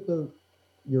did. You look at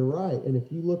you're right. And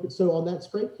if you look at, so on that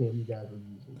scrape cam you guys were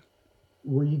using,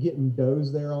 were you getting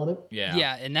does there on it? Yeah.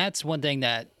 Yeah, and that's one thing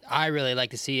that I really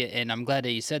like to see, and I'm glad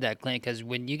that you said that, Clint, because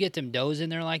when you get them does in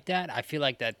there like that, I feel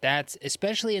like that's,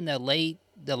 especially in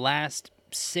the last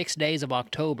 6 days of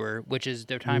October, which is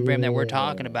the time frame that we're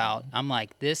talking about, I'm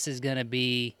like, this is going to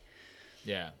be...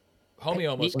 Yeah. Homie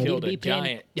almost killed a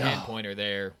giant 10-pointer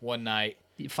there one night.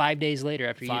 5 days later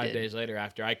after you did. 5 days later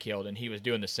after I killed, and he was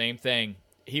doing the same thing.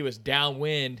 He was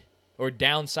downwind or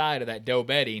downside of that doe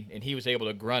bedding, and he was able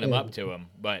to grunt him up to him,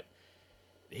 but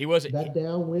he wasn't. That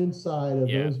downwind side of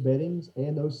those beddings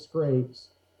and those scrapes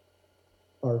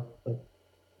are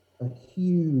a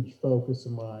huge focus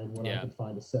of mine when I can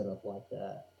find a setup like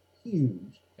that.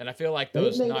 Huge. And I feel like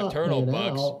those nocturnal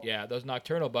bucks, those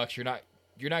nocturnal bucks, you're not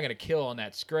going to kill on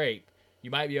that scrape. You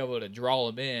might be able to draw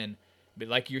them in, but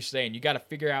like you're saying, you got to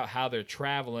figure out how they're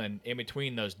traveling in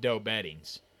between those doe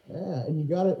beddings. Yeah, and you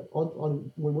got it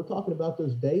on when we're talking about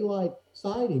those daylight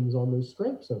sightings on those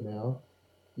scrapes. So now,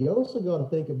 you also got to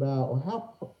think about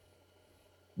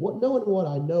knowing what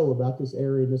I know about this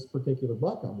area and this particular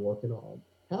buck I'm working on.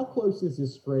 How close is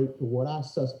this scrape to what I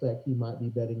suspect he might be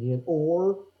bedding in,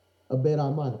 or a bed I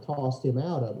might have tossed him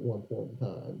out of at one point in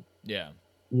time? Yeah.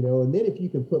 You know, and then if you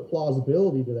can put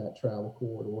plausibility to that travel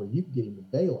corridor, you can get him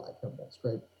in daylight coming that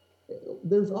scrape.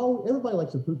 Everybody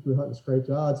likes to poo-poo hunting scrapes.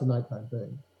 Oh, it's a nighttime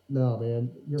thing. No, man,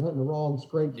 you're hunting the wrong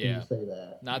scrapes when you say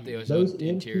that. Not those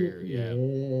interior,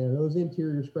 those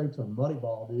interior scrapes are muddy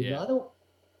ball, dude. Yeah.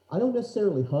 I don't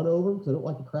necessarily hunt over them because I don't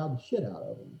like to crowd the shit out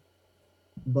of them.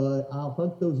 But I'll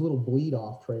hunt those little bleed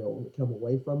off trails that come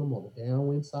away from them on the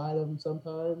downwind side of them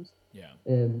sometimes. Yeah.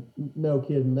 And no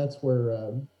kidding, that's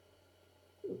where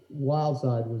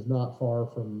Wildside was not far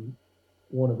from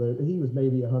he was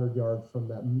maybe 100 yards from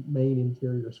that main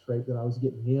interior scrape that I was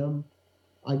getting him.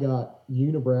 I got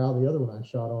Unibrow, the other one I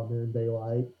shot on there in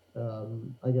daylight.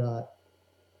 I got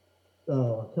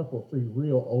a couple of 3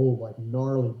 real old, like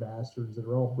gnarly bastards that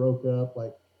are all broke up.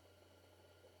 Like,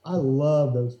 I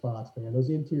love those spots, man. Those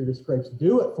interior scrapes.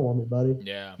 Do it for me, buddy.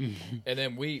 Yeah. And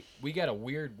then we got a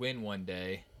weird wind one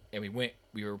day, and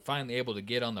we were finally able to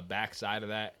get on the back side of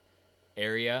that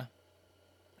area,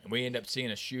 and we ended up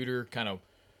seeing a shooter kind of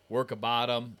work a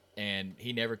bottom, and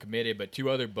he never committed, but 2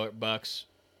 other bucks,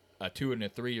 a 2 and a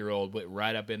 3-year-old, went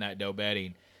right up in that doe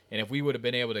bedding. And if we would have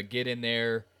been able to get in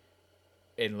there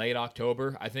in late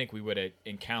October, I think we would have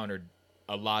encountered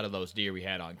a lot of those deer we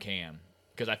had on cam,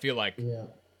 because I feel like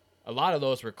a lot of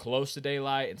those were close to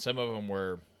daylight, and some of them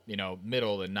were,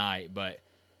 middle of the night. But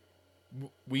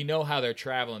we know how they're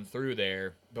traveling through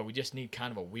there, but we just need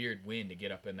kind of a weird wind to get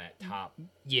up in that top.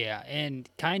 Yeah, and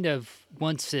kind of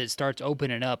once it starts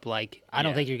opening up, like I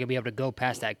don't think you're gonna be able to go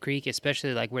past that creek,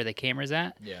 especially like where the camera's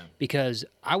at. Yeah. Because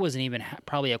I wasn't even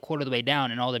probably a quarter of the way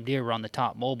down, and all them deer were on the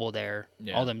top mobile there.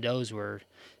 Yeah. All them does were.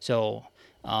 So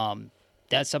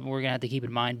that's something we're gonna have to keep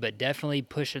in mind. But definitely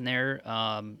pushing there,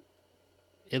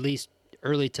 at least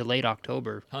early to late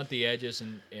October. Hunt the edges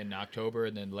in October,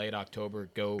 and then late October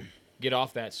go get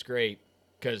off that scrape,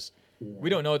 because we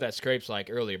don't know what that scrape's like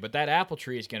earlier, but that apple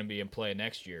tree is going to be in play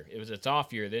next year. It's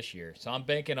off year this year, so I'm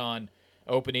banking on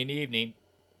opening evening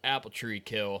apple tree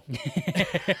kill.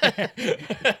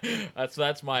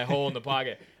 that's my hole in the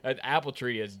pocket. That apple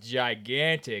tree is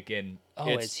gigantic, and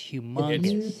it's humongous. If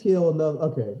you kill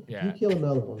another, Yeah. if you kill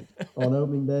another one on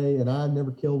opening day, and I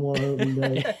never killed one on opening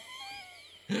day,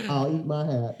 I'll eat my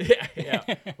hat.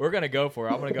 Yeah, we're gonna go for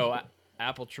it. I'm gonna go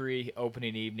apple tree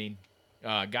opening evening.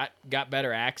 Got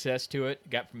better access to it.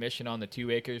 Got permission on the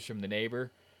 2 acres from the neighbor,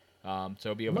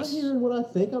 so be able Am I to. hearing what I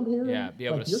think I'm hearing? Yeah, be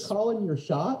able like to. You're calling your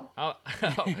shot. I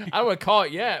don't want to call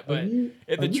it yet, but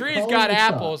if the tree's calling got the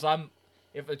apples,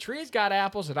 if the tree's got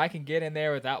apples and I can get in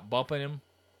there without bumping them,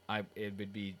 it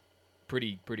would be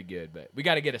pretty good. But we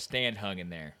got to get a stand hung in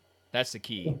there. That's the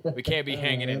key. We can't be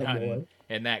hanging and hunting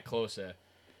in that close a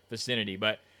vicinity.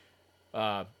 But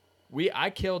I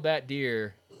killed that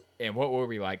deer, and what were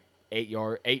we, like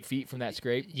 8 feet from that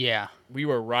scrape? Yeah. We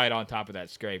were right on top of that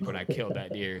scrape when I killed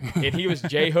that deer. And he was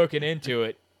J-hooking into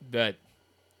it, but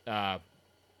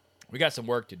we got some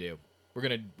work to do. We're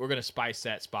gonna spice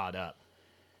that spot up.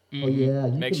 Oh yeah,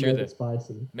 you make can sure make it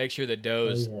spicy. Make sure the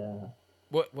does. Oh,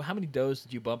 yeah. How many does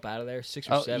did you bump out of there? 6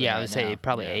 or 7? Yeah, I right would say now.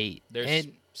 probably Yeah. 8. There's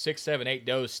 6, 7, 8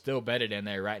 does still bedded in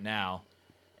there right now,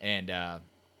 and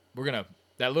we're gonna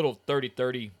that little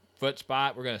 30 foot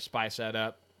spot. We're gonna spice that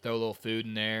up. Throw a little food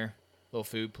in there, little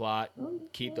food plot.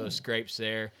 Keep those scrapes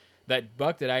there. That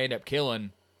buck that I ended up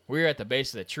killing, we were at the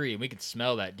base of the tree, and we could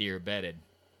smell that deer bedded.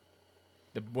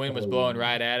 The wind was blowing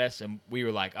right at us, and we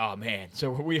were like, "Oh man!"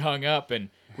 So we hung up, and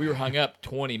we were hung up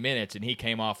 20 minutes, and he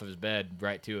came off of his bed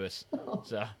right to us.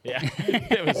 So yeah,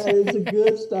 it was. It's a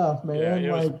good stuff, man.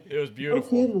 Yeah, it was beautiful. No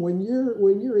kidding, when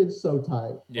you're in so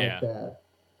tight Yeah. like that,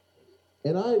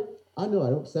 and I know I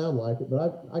don't sound like it,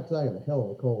 but I got a hell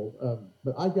of a cold.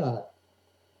 But I got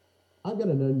an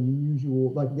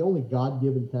unusual, like the only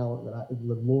God-given talent that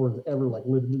the Lord has ever like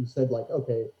lived in. Said like,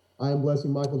 okay, I am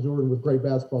blessing Michael Jordan with great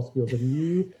basketball skills,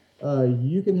 and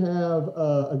you can have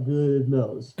a good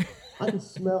nose. I can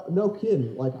smell. No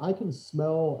kidding. Like I can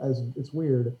smell. As it's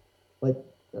weird. Like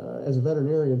as a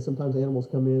veterinarian, sometimes animals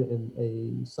come in, and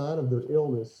a sign of their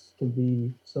illness can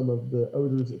be some of the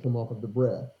odors that come off of the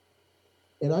breath.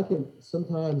 And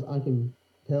sometimes I can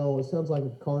tell. It sounds like a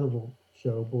carnival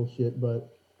show bullshit, but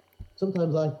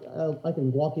sometimes I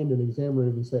can walk into an exam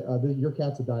room and say, "Your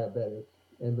cat's a diabetic,"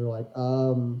 and they're like,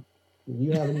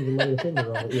 "You haven't even laid a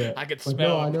finger on it yet." I can like,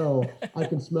 smell. No, I know. I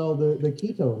can smell the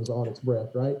ketones on its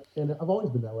breath, right? And I've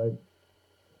always been that way.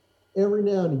 Every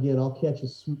now and again, I'll catch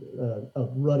a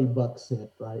ruddy buck scent,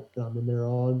 right? And I'm in there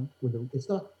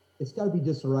it's got to be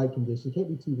just the right condition. It can't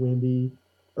be too windy.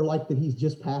 Or like that he's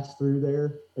just passed through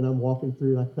there and I'm walking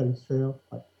through and I cut his trail.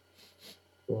 Like,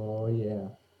 oh yeah.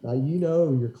 Now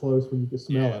you're close when you can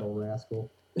smell that old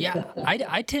rascal. Yeah,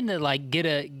 I tend to like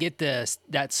get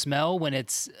that smell when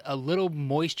it's a little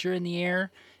moisture in the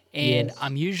air, and Yes.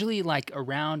 I'm usually like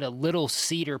around a little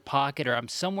cedar pocket, or I'm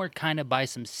somewhere kind of by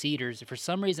some cedars. For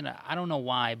some reason, I don't know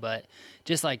why, but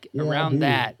just like Yeah, around dude.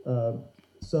 that.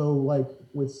 So like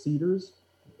with cedars,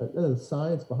 the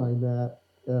science behind that,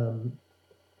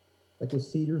 like with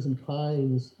cedars and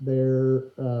pines,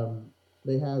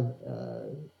 they have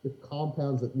the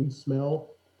compounds that we smell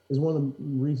is one of the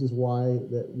reasons why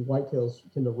that whitetails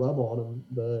tend to rub on them.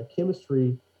 The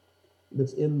chemistry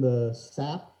that's in the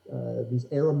sap, these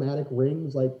aromatic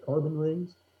rings, like carbon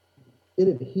rings, it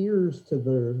adheres to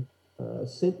their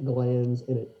scent glands,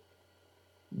 and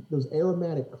those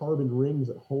aromatic carbon rings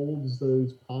that holds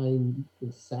those pine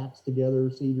and saps together,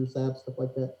 cedar saps, stuff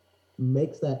like that,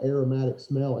 makes that aromatic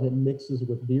smell, and it mixes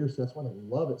with deer. So that's why they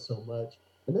love it so much.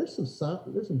 And there's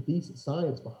some decent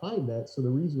science behind that. So the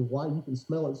reason why you can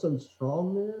smell it so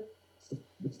strong there,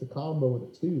 it's the combo of the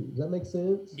two. Does that make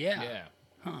sense? Yeah. Yeah.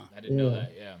 Huh. I didn't know Yeah.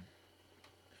 that. Yeah.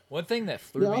 One thing that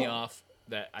threw me Yeah. off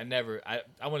that I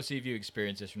want to see if you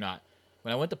experience this or not.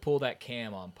 When I went to pull that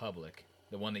cam on public,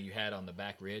 the one that you had on the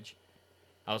back ridge,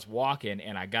 I was walking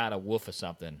and I got a whiff of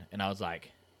something, and I was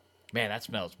like, "Man, that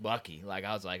smells bucky." Like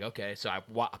I was like, "Okay." So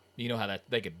you know how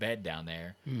they could bed down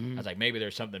there. Mhm. I was like, maybe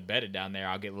there's something bedded down there.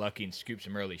 I'll get lucky and scoop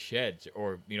some early sheds,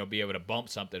 or be able to bump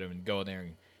something and go in there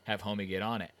and have homie get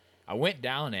on it. I went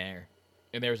down there,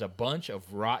 and there's a bunch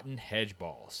of rotten hedge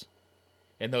balls.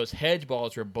 And those hedge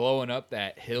balls were blowing up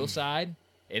that hillside,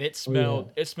 and it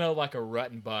smelled like a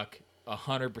rotten buck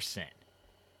 100%.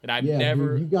 And I've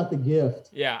never dude, you got the gift.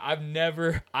 Yeah, I've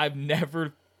never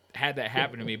had that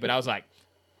happen to me, but I was like,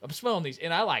 I'm smelling these,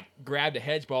 and I like grabbed a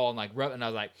hedge ball and like rubbed it, and I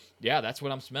was like, yeah, that's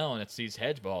what I'm smelling. It's these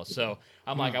hedge balls. So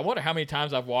I'm like, I wonder how many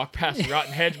times I've walked past a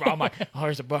rotten hedge ball. I'm like, oh,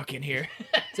 there's a buck in here.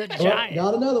 It's a giant.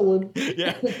 Got another one.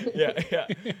 yeah.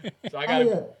 So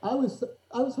I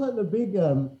was hunting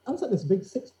I was hunting this big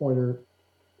 6-pointer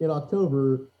in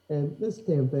October, and this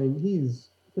damn thing, he's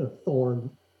thorn.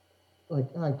 Like,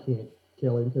 I can't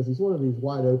kill him because he's one of these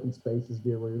wide open spaces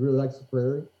deer where he really likes the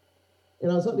prairie.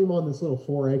 And I was hunting him on this little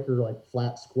 4-acre, like,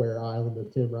 flat square island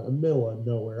of timber in the middle of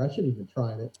nowhere. I shouldn't even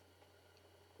try it.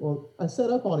 Well, I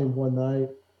set up on him one night,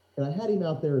 and I had him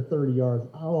out there at 30 yards.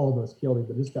 I almost killed him,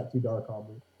 but it just got too dark on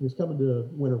me. He was coming to a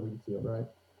winter wheat field, right?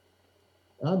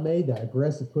 And I made that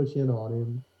aggressive push in on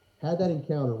him, had that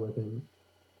encounter with him.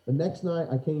 The next night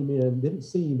I came in, didn't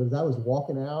see him, but as I was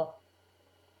walking out,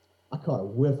 I caught a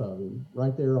whiff of him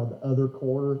right there on the other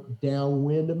corner,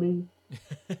 downwind of me.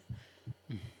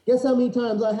 Guess how many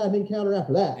times I had an encounter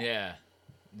after that? Yeah.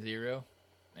 0?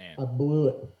 Man. I blew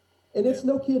it. And it's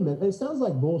no kidding, man. It sounds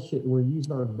like bullshit. We're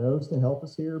using our nose to help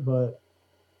us here, but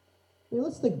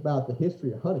let's think about the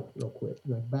history of hunting real quick.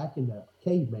 Like back in the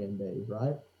caveman days,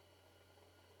 right?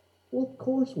 Well, of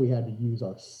course we had to use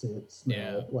our sense.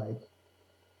 Yeah. Like,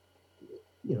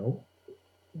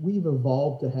 we've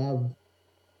evolved to have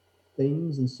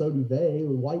things, and so do they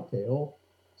with whitetail.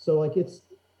 So, like, it's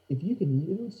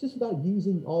just about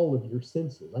using all of your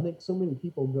senses. I think so many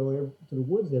people go to the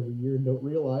woods every year and don't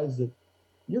realize that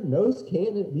your nose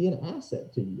can be an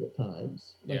asset to you at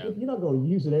times. Like, you're not going to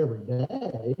use it every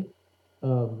day.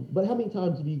 But how many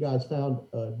times have you guys found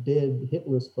a dead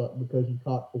hitless buck because you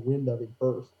caught the wind of him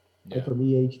first? Like from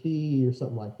EHD or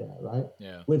something like that, right?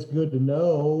 Yeah. Well, it's good to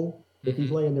know if he's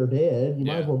laying there dead, you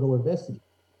might as well go investigate.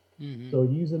 So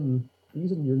using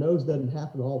your nose doesn't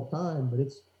happen all the time, but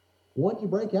it's one you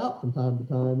break out from time to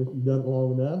time if you've done it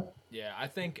long enough. Yeah, I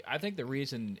think the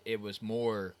reason it was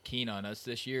more keen on us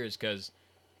this year is because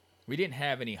we didn't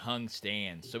have any hung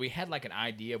stands. So we had like an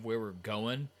idea of where we're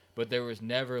going, but there was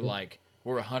never like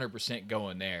we're 100%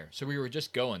 going there. So we were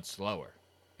just going slower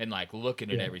and like looking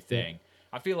at everything.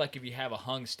 I feel like if you have a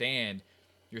hung stand,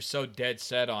 you're so dead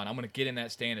set on, I'm going to get in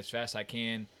that stand as fast as I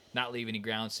can, not leave any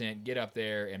ground scent, get up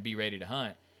there and be ready to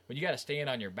hunt. When you got a stand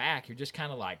on your back, you're just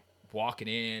kind of like walking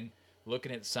in,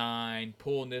 looking at the sign,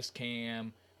 pulling this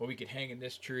cam, well, we could hang in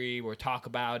this tree, or talk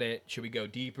about it, should we go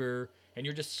deeper? And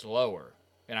you're just slower.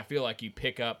 And I feel like you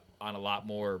pick up on a lot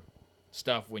more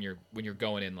stuff when you're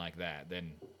going in like that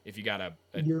than if you got a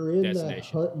you're in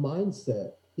destination. That hunt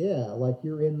mindset. Yeah, like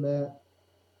you're in that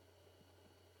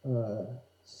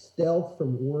stealth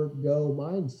from word go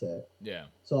mindset. Yeah.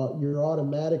 So you're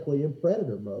automatically in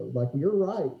predator mode. Like, you're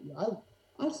right.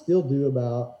 I still do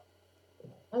about,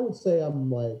 I would say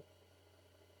I'm like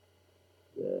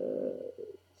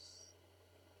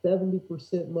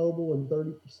 70% mobile and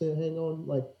 30% hang on,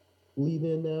 like leave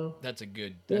in now. That's a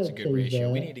good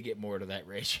ratio. We need to get more to that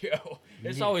ratio.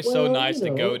 It's always so nice to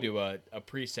go to a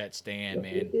preset stand,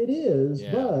 man. It is,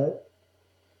 but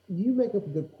you make up a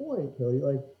good point, Cody.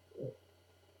 Like,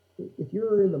 if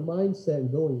you're in the mindset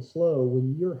and going slow,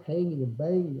 when you're hanging and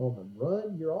banging on the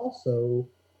run, you're also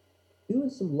doing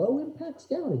some low impact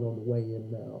scouting on the way in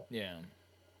now. Yeah.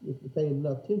 If you're paying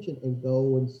enough attention and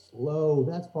going slow,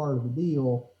 that's part of the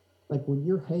deal. Like, when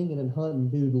you're hanging and hunting,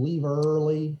 dude, leave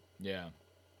early. Yeah.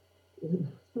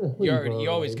 You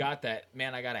always got that,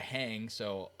 man, I got to hang,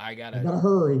 so I got to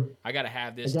hurry. I got to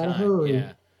have this time. Hurry.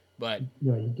 Yeah. But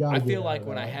I feel like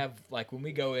when I have, like, when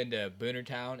we go into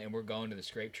Boonertown and we're going to the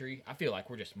Scrape Tree, I feel like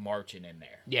we're just marching in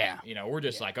there. Yeah. We're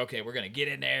just like, okay, we're going to get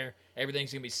in there.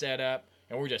 Everything's going to be set up,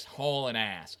 and we're just hauling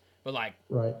ass. But, like,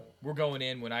 we're going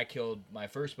in when I killed my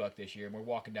first buck this year, and we're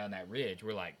walking down that ridge.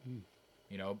 We're like,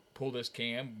 pull this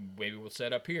cam. Maybe we'll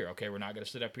set up here. Okay, we're not going to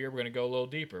sit up here. We're going to go a little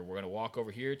deeper. We're going to walk over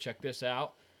here, check this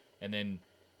out. And then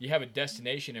you have a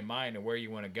destination in mind of where you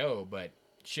want to go, but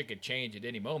shit could change at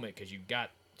any moment because you've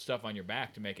got stuff on your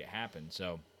back to make it happen.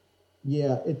 So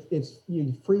it's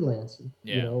you freelancing.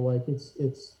 Yeah. Like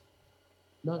it's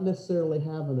not necessarily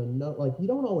having enough. Like, you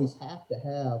don't always have to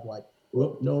have like,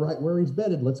 well, know right where he's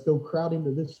bedded, let's go crowd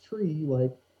into this tree.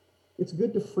 Like, it's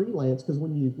good to freelance, because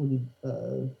when you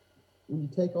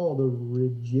take all the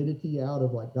rigidity out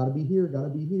of like, gotta be here, gotta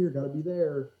be here, gotta be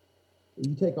there,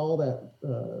 you take all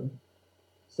that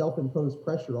self-imposed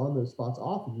pressure on those spots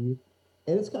off of you.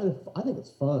 And it's kind of, I think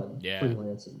it's fun,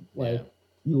 freelancing. Like,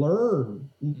 you learn.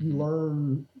 You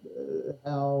learn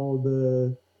how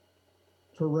the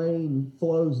terrain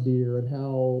flows deer and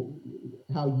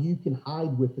how you can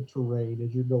hide with the terrain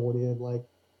as you're going in. Like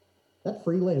that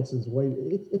freelance is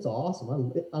it's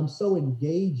awesome. I'm so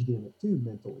engaged in it too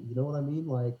mentally. You know what I mean?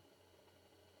 Like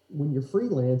when you're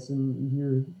freelancing,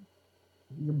 you're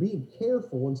being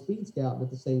careful and speed scouting at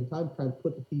the same time, trying to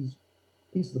put the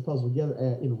piece of the puzzle together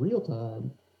in real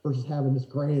time versus having this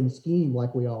grand scheme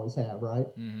like we always have, right?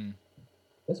 Mm-hmm.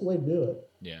 That's the way to do it.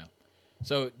 Yeah.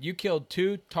 So you killed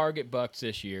 2 target bucks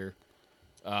this year.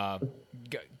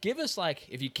 Give us, like,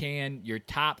 if you can, your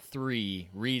top 3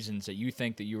 reasons that you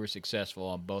think that you were successful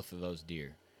on both of those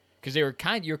deer, because you're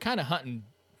kind of hunting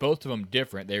both of them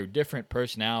different. They were different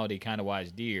personality kind of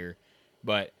wise deer,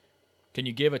 but can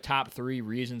you give a top 3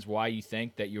 reasons why you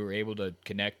think that you were able to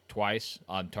connect twice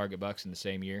on target bucks in the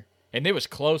same year? And it was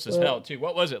close as hell too.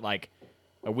 What was it, like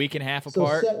a week and a half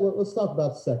apart? Let's talk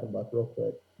about the second buck real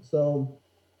quick. So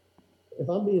if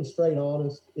I'm being straight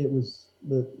honest, it was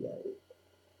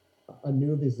I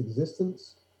knew of his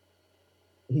existence.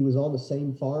 He was on the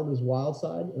same farm as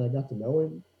Wildside, and I got to know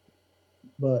him.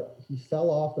 But he fell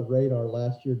off the radar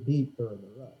last year deep during the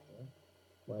rut.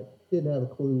 Right? Like, didn't have a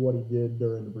clue what he did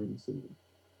during the breeding season.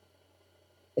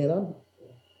 And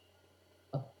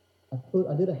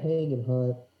I did a hang and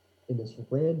hunt in this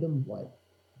random, like,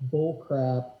 bull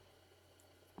crap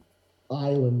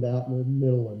island out in the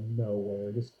middle of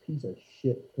nowhere. This piece of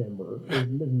shit timber. There's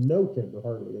no timber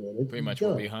hardly in it. It's pretty much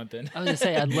junk. where we hunting. I was gonna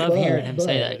say, I'd love hearing him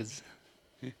say that. Cause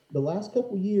the last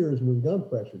couple of years, when gun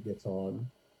pressure gets on,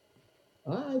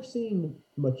 I've seen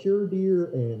mature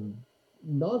deer and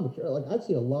non-mature. Like, I've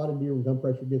seen a lot of deer when gun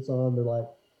pressure gets on. They're like,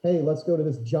 "Hey, let's go to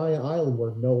this giant island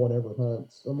where no one ever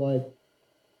hunts." I'm like,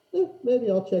 maybe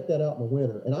I'll check that out in the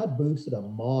winter. And I boosted a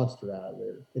monster out of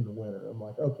there in the winter. I'm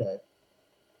like, okay,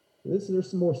 there's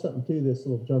some more something to this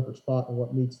little junker spot than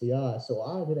what meets the eye. So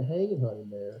I did a hanging hunt in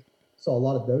there. Saw a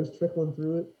lot of does trickling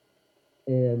through it.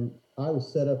 And I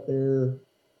was set up there.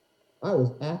 I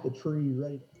was at the tree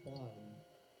ready to climb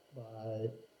by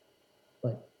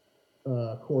like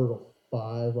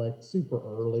 4:45, like super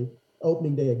early,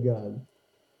 opening day of gun,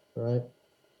 right?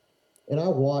 And I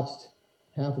watched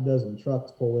half a dozen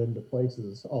trucks pull into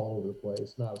places all over the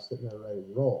place, and I was sitting there ready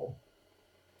to roll.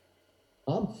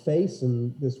 I'm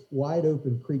facing this wide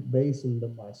open creek basin to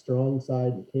my strong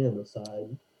side and camera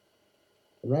side.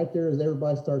 And right there, as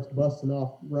everybody starts busting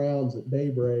off rounds at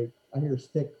daybreak, I hear a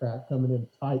stick crack coming in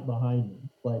tight behind me,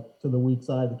 like to the weak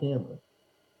side of the camera.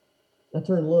 I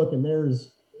turn and look, and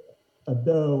there's a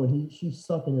doe, and she's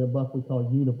sucking at a buck we call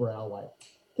unibrow, like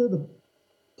to the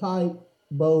tight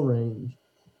bow range.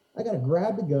 I got to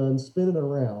grab the gun, spin it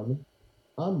around.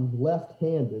 I'm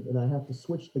left-handed, and I have to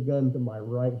switch the gun to my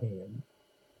right hand.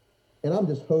 And I'm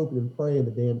just hoping and praying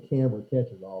the damn camera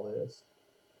catches all this.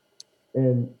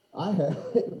 And I have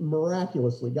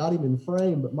miraculously got him in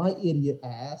frame, but my idiot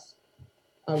ass,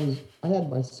 I had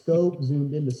my scope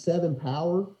zoomed into 7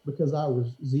 power because I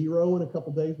was zeroing a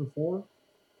couple days before.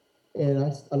 And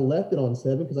I left it on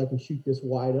 7 because I can shoot this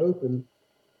wide open.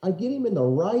 I get him in the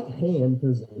right hand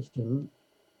position,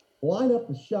 line up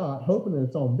the shot, hoping that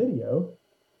it's on video.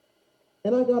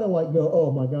 And I gotta like go,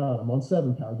 oh my God, I'm on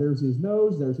 7 power. There's his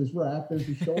nose, there's his rack, there's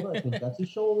his shoulder. I think that's his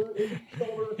shoulder,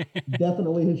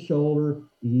 definitely his shoulder.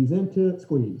 Ease into it,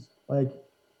 squeeze. Like,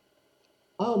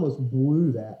 I almost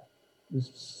blew that.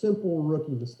 This simple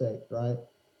rookie mistake, right?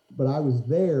 But I was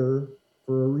there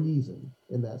for a reason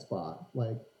in that spot.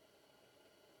 Like,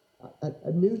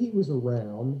 I knew he was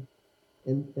around,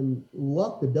 and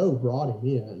luck the doe brought him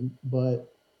in,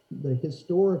 but the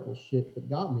historical shit that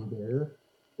got me there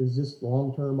is just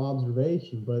long-term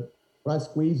observation. But when I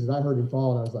squeezed it, I heard him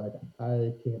fall, and I was like,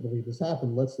 I can't believe this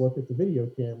happened. Let's look at the video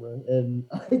camera. And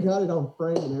I got it on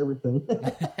frame and everything.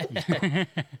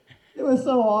 It was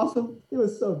so awesome. It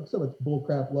was so much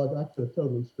bullcrap luck. I could have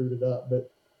totally screwed it up.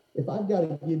 But if I've got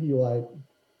to give you, like,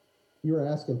 you were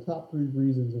asking top 3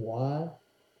 reasons why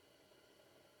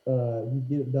you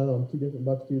get it done on 2 different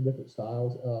bucks, 2 different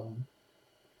styles.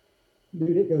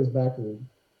 Dude, it goes back to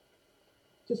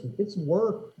just, it's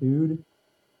work, dude.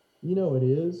 You know it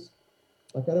is.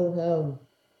 Like, I don't have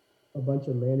a bunch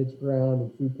of managed ground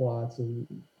and food plots and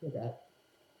like that.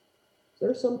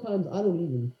 There's sometimes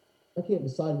I can't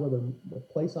decide whether the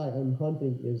place I am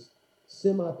hunting is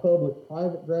semi-public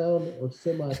private ground or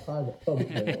semi-private public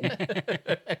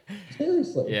ground.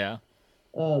 Seriously. Yeah.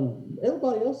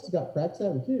 Everybody else has got cracks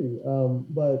at it too.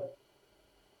 But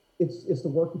it's the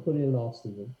work you put in off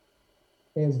season,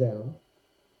 hands down.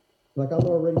 Like, I'm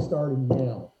already starting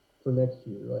now for next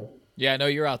year. Like, Yeah, I know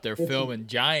you're out there filming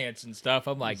giants and stuff.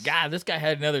 I'm like, God, this guy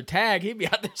had another tag. He'd be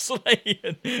out there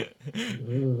slaying.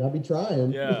 I'd be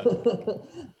trying. Yeah.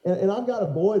 and I've got a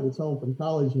boy that's home from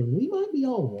college, and we might be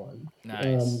on one.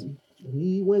 Nice.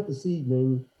 He went this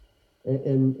evening,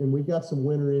 and we've got some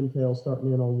winter intel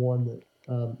starting in on one that,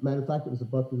 matter of fact, it was a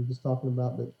buck we were just talking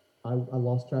about that I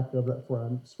lost track of right before I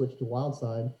switched to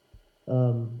Wildside.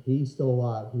 He's still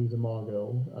alive. He's a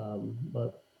Mongo,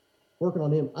 but working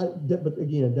on him. But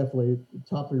again, definitely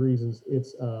top 3 reasons.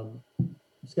 It's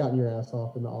scouting your ass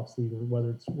off in the off season,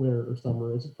 whether it's winter or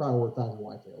summer. It's just prioritizing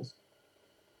whitetails.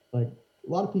 Like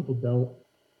a lot of people don't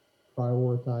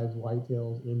prioritize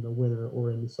whitetails in the winter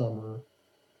or in the summer,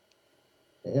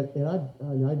 and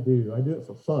I do. I do it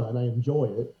for fun. I enjoy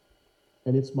it,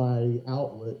 and it's my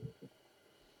outlet.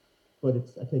 But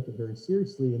I take it very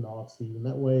seriously in the off season.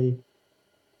 That way,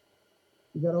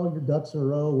 you got all your ducks in a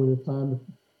row when it's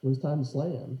time to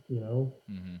slam, you know.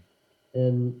 Mm-hmm.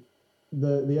 And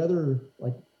the other,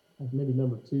 like maybe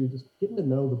number 2, just getting to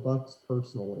know the bucks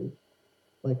personally.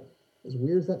 Like as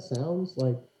weird as that sounds,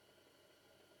 like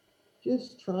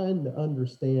just trying to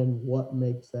understand what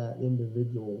makes that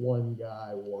individual one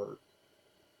guy work.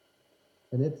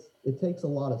 And it takes a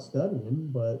lot of studying,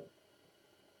 but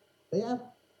I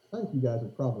think you guys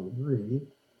would probably agree.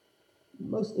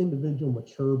 Most individual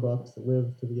mature bucks that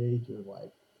live to the age of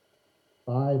like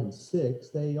 5 and 6,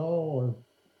 they all are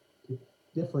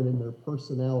different in their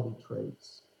personality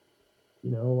traits.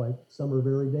 You know, like some are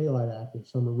very daylight active,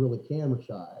 some are really camera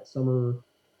shy, some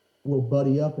will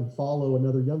buddy up and follow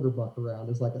another younger buck around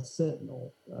as like a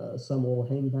sentinel. Some will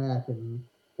hang back and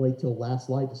wait till last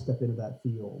light to step into that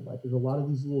field. Like there's a lot of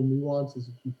these little nuances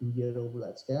that you can get over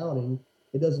that scouting.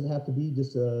 It doesn't have to be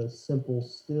just a simple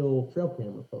still trail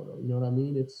camera photo. You know what I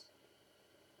mean? It's,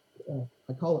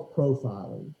 I call it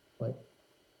profiling.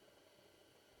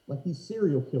 Like these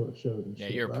serial killer shows and yeah,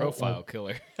 shit. You're a right? profile like,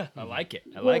 killer. I like it.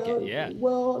 I like it. Yeah.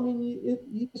 Well, I mean,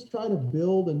 you just try to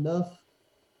build enough.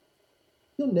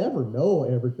 You'll never know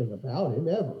everything about him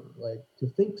ever. Like to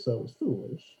think so is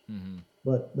foolish. Mm-hmm.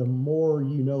 But the more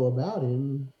you know about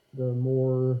him, the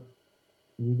more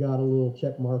you got a little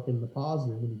check mark in the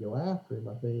positive when you go after him,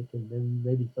 I think. And then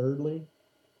maybe thirdly,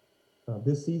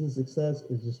 this season's success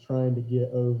is just trying to get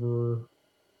over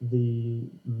the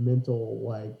mental,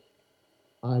 like,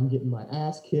 I'm getting my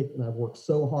ass kicked and I've worked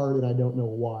so hard and I don't know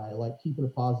why. Like keeping a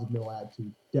positive mental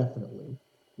attitude, definitely.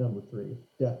 Number 3,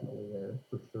 definitely there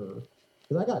for sure.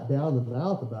 Because I got down in the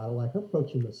mouth about it. Like I'm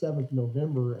approaching the 7th of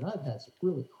November and I've had some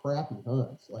really crappy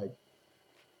hunts. Like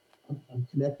I'm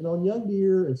connecting on young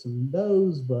deer and some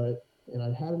does, and I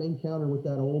had an encounter with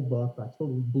that old buck. I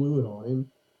totally blew it on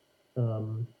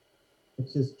him.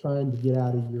 It's just trying to get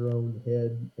out of your own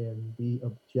head and be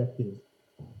objective.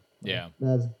 Yeah.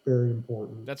 That's very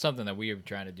important. That's something that we are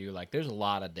trying to do. Like, there's a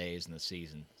lot of days in the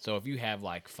season. So if you have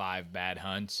like 5 bad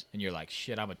hunts and you're like,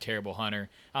 shit, I'm a terrible hunter,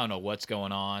 I don't know what's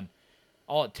going on.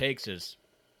 All it takes is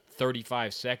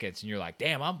 35 seconds and you're like,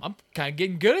 damn, I'm kind of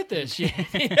getting good at this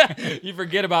shit. You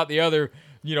forget about the other,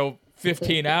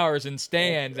 15 hours in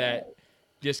stand that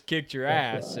just kicked your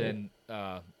ass. Right. And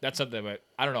that's something that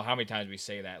I don't know how many times we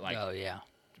say that. Like, oh yeah,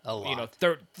 a lot.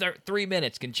 3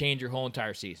 minutes can change your whole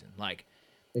entire season. Like,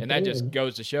 and that just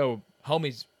goes to show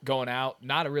homie's going out.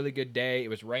 Not a really good day. It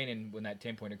was raining when that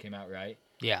 10-pointer came out, right?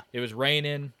 Yeah. It was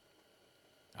raining.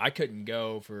 I couldn't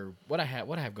go for what I have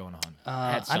going on.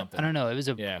 I had something. I don't know. It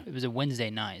was a Wednesday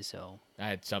night, so I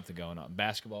had something going on.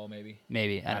 Basketball, maybe.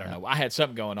 Maybe I don't know. I had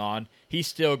something going on. He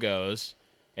still goes,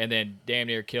 and then damn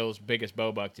near kills biggest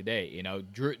bow buck today.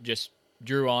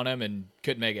 Drew on him and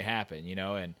couldn't make it happen.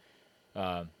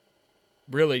 And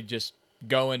really just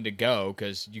going to go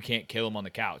because you can't kill him on the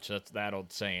couch. That's that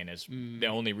old saying is the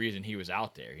only reason he was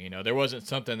out there. There wasn't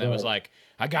something that was like,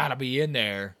 I gotta be in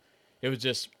there. It was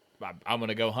just, I'm going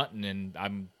to go hunting, and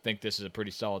I think this is a pretty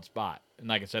solid spot. And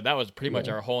like I said, that was pretty much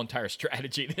our whole entire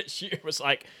strategy this year. It was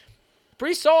like,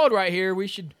 pretty solid right here. We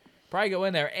should probably go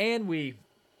in there. And we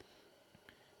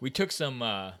took some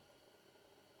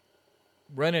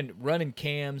running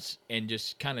cams and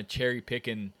just kind of cherry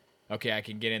picking, okay, I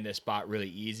can get in this spot really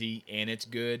easy, and it's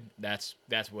good. That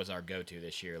was our go-to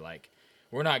this year. Like,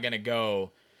 we're not going to go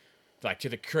like to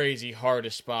the crazy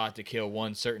hardest spot to kill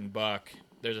one certain buck.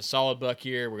 There's a solid buck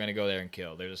here, we're going to go there and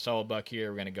kill. There's a solid buck here,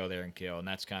 we're going to go there and kill. And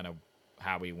that's kind of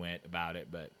how we went about it.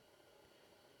 But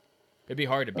it'd be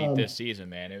hard to beat this season,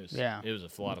 man. It was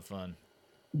a lot of fun.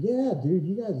 Yeah, dude,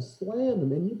 you guys slammed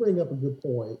them. And you bring up a good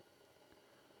point.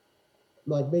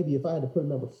 Like, maybe if I had to put a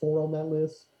number 4 on that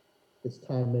list, it's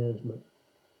time management.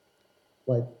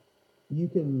 Like, you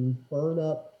can burn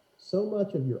up so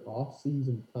much of your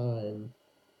off-season time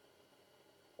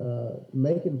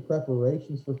making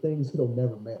preparations for things that'll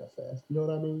never manifest. You know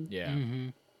what I mean? Yeah. Mm-hmm.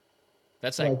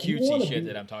 That's like Like, you cutesy wanna shit be-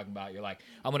 that I'm talking about. You're like,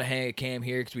 I'm gonna hang a cam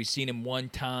here because we've seen him one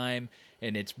time,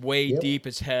 and it's way Yep. deep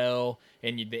as hell.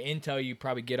 And the intel you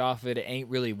probably get off of it ain't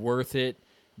really worth it.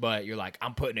 But you're like,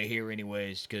 I'm putting it here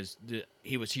anyways because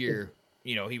he was here.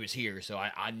 You know, he was here, so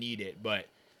I need it. But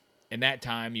in that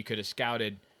time, you could have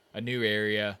scouted a new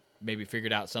area, maybe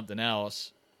figured out something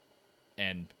else,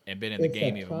 and been in the It's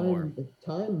game that even more.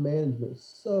 Time management is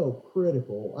so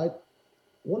critical.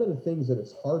 One of the things that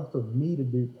it's hard for me to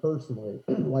do personally,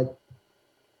 like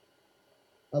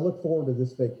I look forward to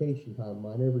this vacation time of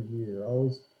mine every year. I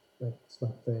always, like, it's my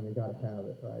thing. I gotta have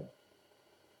it, right?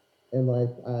 And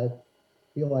like I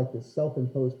feel like this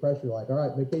self-imposed pressure, like, all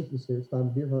right, vacation's here. It's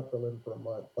time to deer hunt for a living for a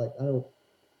month. Like I don't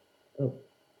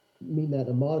mean that in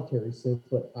a monetary sense,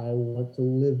 but I want to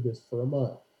live this for a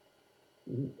month.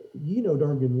 You know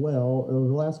darn good well, over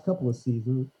the last couple of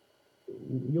seasons,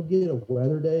 you'll get a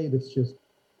weather day that's just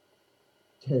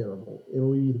terrible.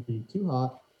 It'll either be too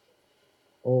hot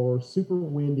or super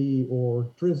windy or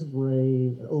drizzled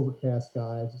rain and overcast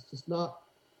skies. It's just not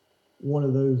one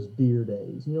of those deer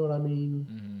days. You know what I mean?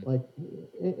 Mm-hmm. Like,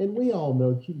 and we all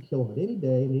know that you can kill them at any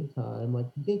day, any time. Like,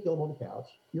 you can't kill them on the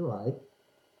couch. You're right.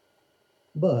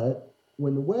 But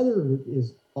when the weather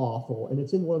is awful and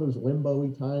it's in one of those limbo-y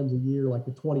times a year, like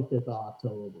the 25th of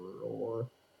October or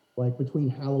like between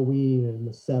Halloween and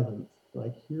the 7th,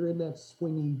 like you're in that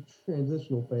swingy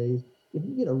transitional phase. If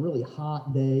you get a really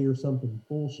hot day or something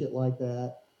bullshit like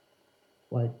that,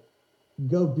 like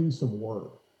go do some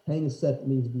work. Hang a set that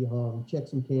needs to be hung, check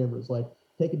some cameras, like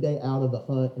take a day out of the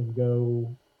hunt and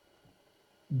go,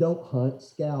 don't hunt,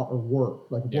 scout, or work,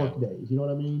 like work days. You know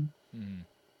what I mean? Mm-hmm.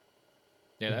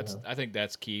 Yeah, I think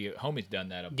that's key. Homie's done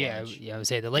that a bunch. Yeah, I would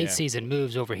say the late season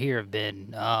moves over here have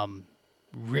been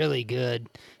really good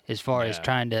as far as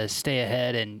trying to stay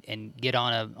ahead and get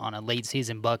on a late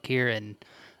season buck here. And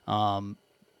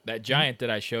that giant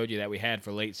that I showed you that we had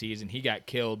for late season, he got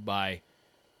killed by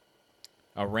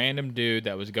a random dude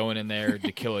that was going in there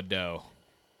to kill a doe.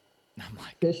 I'm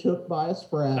like, fish hooked by a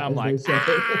sprat. I'm like,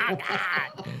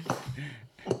 God.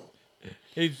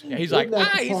 He's like,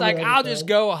 I'll just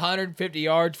go 150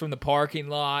 yards from the parking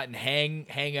lot and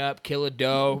hang up, kill a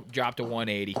doe, drop to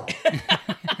 180.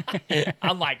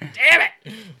 I'm like, damn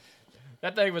it!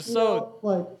 That thing was so. You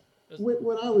know, like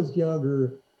when I was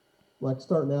younger, like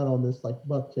starting out on this like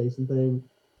buck chasing thing,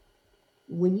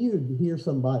 when you hear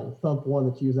somebody thump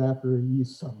one that you was after and you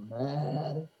so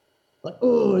mad, like,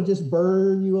 oh, it just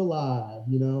burned you alive,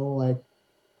 you know, like.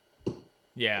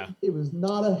 Yeah. It was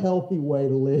not a healthy way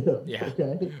to live. Yeah.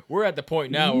 Okay. We're at the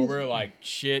point now where we're like,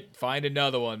 shit, find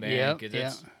another one, man.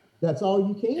 That's all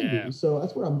you can do. So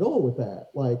that's where I'm going with that.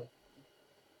 Like,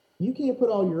 you can't put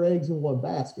all your eggs in one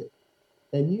basket.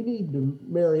 And you need to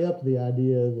marry up to the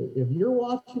idea that if you're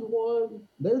watching one,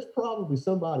 there's probably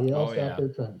somebody else out there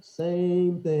trying the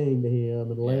same thing to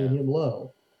him and laying him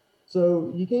low.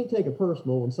 So you can't take it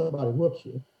personal when somebody whoops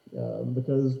you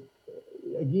because,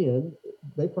 again,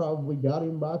 they probably got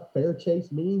him by fair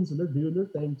chase means and they're doing their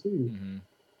thing too. Mm-hmm.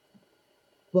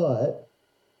 But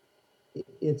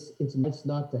it's nice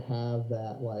not to have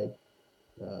that like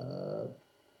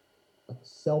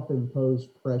self-imposed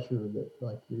pressure that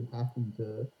like you're having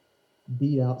to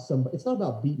beat out somebody. It's not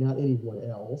about beating out anyone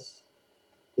else.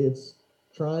 It's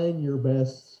trying your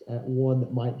best at one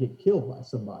that might get killed by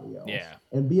somebody else. Yeah.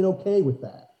 And being okay with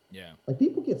that. Yeah. Like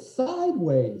people get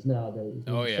sideways nowadays.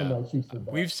 When somebody shoots their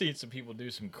buck. We've seen some people do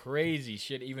some crazy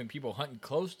shit, even people hunting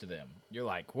close to them. You're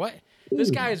like, what?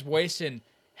 This guy is wasting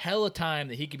hella time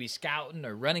that he could be scouting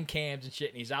or running cams and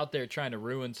shit, and he's out there trying to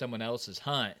ruin someone else's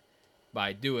hunt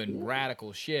by doing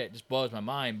radical shit. It just blows my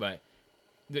mind. But,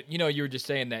 you know, you were just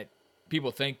saying that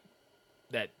people think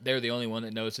that they're the only one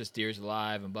that knows this deer's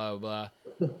alive and blah, blah,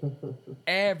 blah.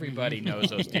 Everybody knows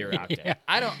those deer out there.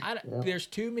 There's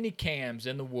too many cams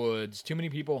in the woods, too many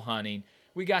people hunting.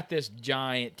 We got this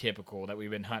giant typical that we've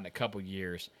been hunting a couple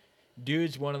years.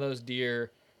 Dude's one of those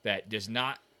deer that does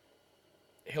not,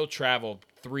 he'll travel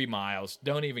 3 miles,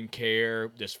 don't even care,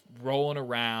 just rolling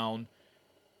around.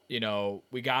 You know,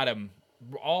 we got him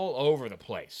all over the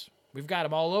place. We've got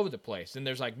him all over the place. And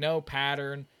there's like no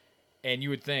pattern. And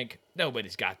you would think,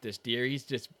 nobody's got this deer. He's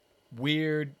just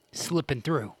weird. Slipping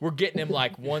through. We're getting him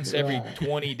like once every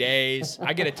 20 days.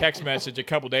 I get a text message a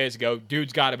couple days ago,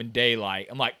 dude's got him in daylight.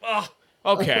 I'm like, oh,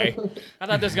 okay. I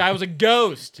thought this guy was a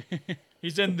ghost.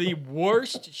 He's in the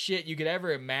worst shit you could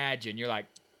ever imagine. You're like,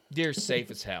 deer's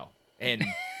safe as hell. And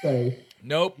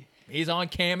nope, he's on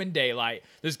cam in daylight.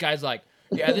 This guy's like,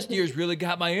 yeah, this deer's really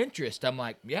got my interest. I'm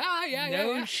like,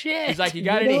 yeah. Shit. He's like, you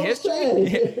got any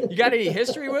history? You got any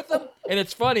history with them? And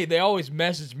it's funny, they always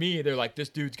message me. They're like, this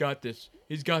dude's got this.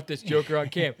 He's got this joker on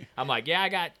cam. I'm like, yeah, I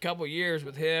got a couple years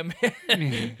with him.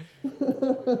 I'm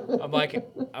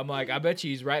like, I bet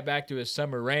you he's right back to his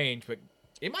summer range, but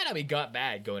it might not be got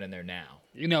bad going in there now.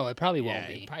 It probably won't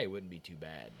be. It probably wouldn't be too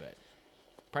bad, but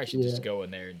probably should just go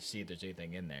in there and see if there's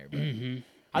anything in there. But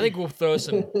I think we'll throw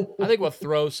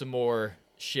some more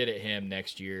shit at him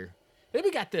next year. Then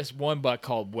we got this one buck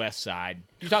called West Side.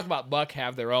 You talk about buck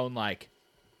have their own like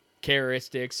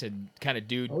characteristics and kind of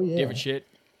do different shit.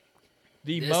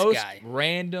 The most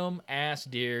random ass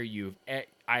deer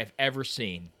I've ever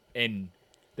seen, and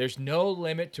there's no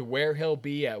limit to where he'll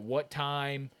be at what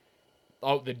time.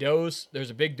 Oh, the does. There's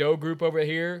a big doe group over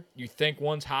here. You think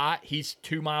one's hot? He's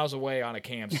 2 miles away on a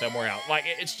cam somewhere else. Like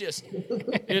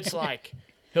it's like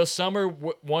he'll summer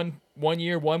one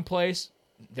year one place,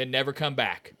 then never come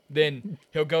back. Then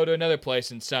he'll go to another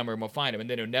place in summer and we'll find him, and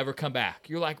then he'll never come back.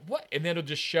 You're like, what? And then he'll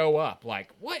just show up.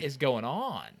 Like, what is going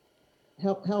on?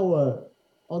 How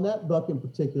on that buck in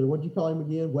particular, what'd you call him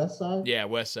again? West Side? Yeah,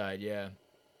 West Side, yeah.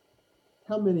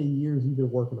 How many years you been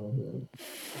working on him?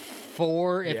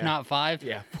 4, if not 5.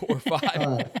 Yeah, 4 or 5.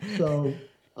 All right, so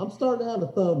I'm starting to have a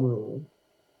thumb rule.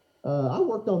 I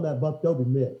worked on that buck Dobie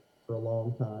Mick for a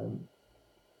long time.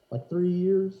 Like 3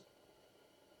 years.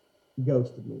 He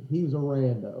ghosted me. He was a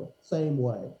rando. Same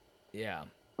way. Yeah.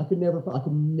 I could never put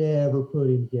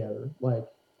him together. Like,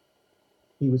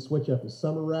 he would switch up his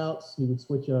summer routes. He would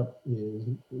switch up his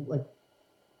like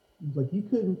you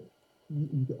couldn't.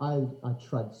 I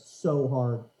tried so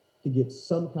hard to get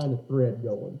some kind of thread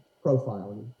going,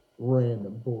 profiling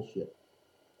random bullshit.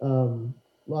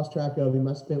 Lost track of him.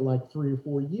 I spent like 3 or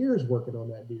 4 years working on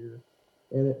that deer,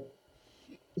 and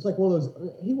it's like one of those.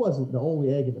 He wasn't the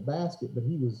only egg in the basket, but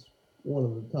he was one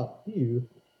of the top few.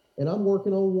 And I'm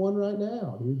working on one right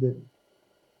now, dude. That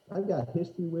I've got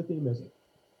history with him as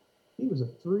he was a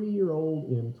 3-year-old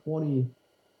in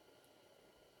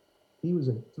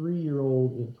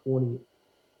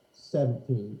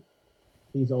 2017.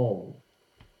 He's old,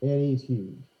 and he's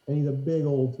huge, and he's a big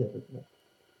old typical.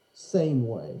 Same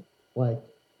way. Like,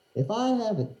 if I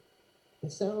haven't,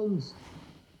 it sounds,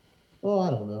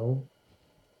 I don't know.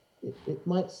 It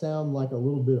might sound like a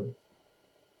little bit of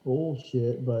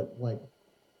bullshit, but like,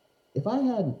 if I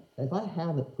haven't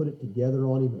put it together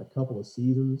on him in a couple of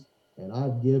seasons, and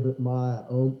I've given it my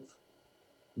oomph,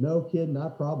 no kidding, I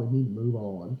probably need to move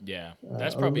on. Yeah,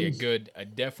 that's probably a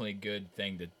definitely good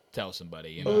thing to tell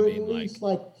somebody. You know or what I mean? At least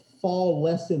like fall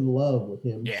less in love with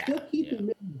him. Yeah, still keep him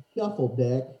in the shuffle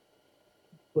deck,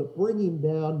 but bring him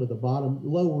down to the bottom,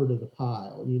 lower to the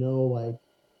pile. You know, like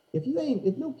if you've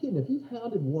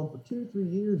hounded one for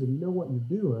 2-3 years and you know what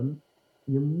you're doing,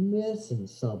 you're missing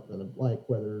something. Like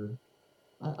whether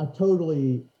I'm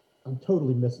totally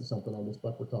missing something on this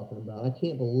buck we're talking about. I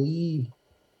can't believe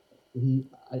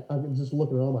I've been just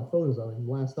looking at all my photos of him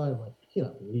last night. I'm like, I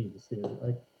cannot believe this deer.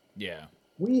 Like, yeah,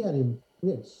 we had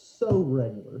so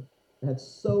regular. I had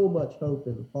so much hope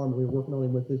in the farm that we were working on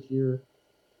him with this year.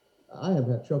 I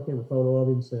haven't had a trail camera photo of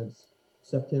him since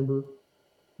September,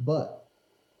 but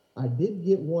I did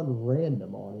get one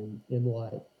random on him in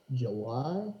like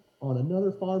July on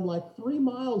another farm like 3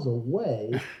 miles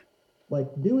away, like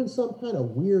doing some kind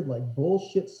of weird like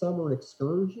bullshit summer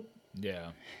excursion.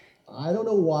 Yeah. I don't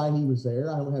know why he was there.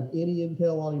 I don't have any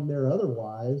intel on him there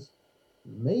otherwise.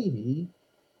 Maybe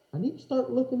I need to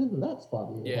start looking into that spot.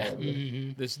 Yeah.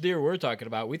 This deer we're talking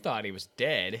about, we thought he was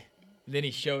dead. Then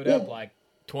he showed up like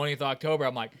 20th October.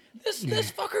 I'm like, this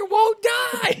fucker won't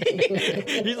die.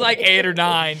 He's like 8 or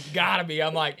 9. Gotta be.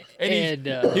 I'm like, and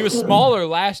he was smaller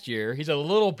last year. He's a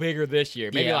little bigger this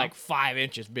year. Maybe like 5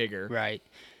 inches bigger. Right.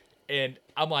 And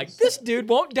I'm like, this dude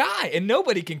won't die. And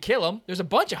nobody can kill him. There's a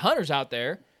bunch of hunters out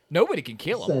there. Nobody can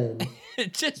kill him.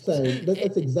 Same.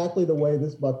 That's exactly the way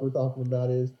this buck we're talking about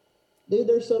is. Dude,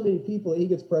 there's so many people he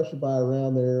gets pressured by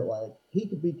around there. Like, he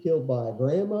could be killed by a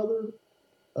grandmother,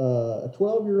 a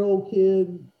 12-year-old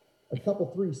kid, a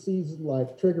couple 3-season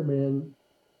like triggerman.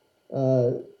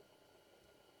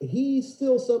 He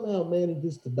still somehow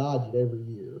manages to dodge it every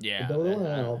year. Yeah, I don't know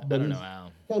how. I don't know how.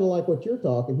 Kind of like what you're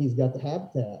talking. He's got the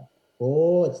habitat.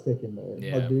 Oh, it's sticking there.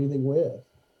 Yeah. Hard to do anything with.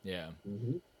 Yeah.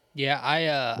 Mm-hmm. Yeah,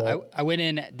 I went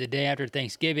in the day after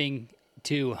Thanksgiving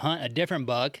to hunt a different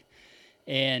buck,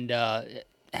 and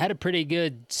had a pretty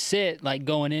good sit, like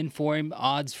going in for him,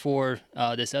 odds for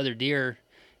this other deer,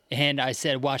 And I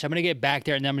said, watch, I'm going to get back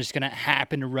there, and then I'm just going to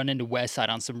happen to run into Westside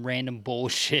on some random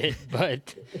bullshit.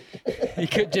 But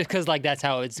just because, like, that's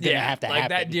how it's going to have to happen.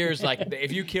 That deer's like,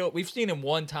 if you kill, we've seen him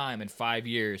one time in 5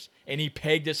 years, and he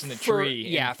pegged us in the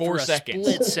tree in 4 seconds.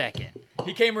 Split second.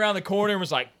 He came around the corner and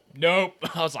was like, nope.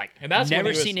 I was like, and that's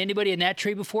never seen anybody in that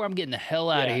tree before. I'm getting the hell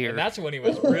out of here. And that's when he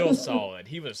was real solid.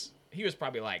 He was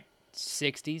probably like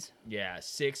 60s. Yeah,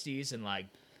 60s and like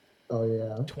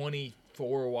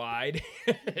 24 wide.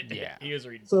 Yeah, he was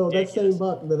ridiculous. So that same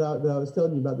buck that I was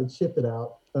telling you about that shipped it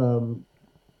out.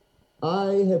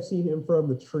 I have seen him from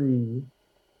the tree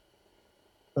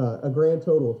a grand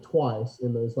total of twice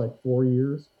in those like 4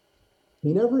 years.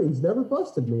 He's never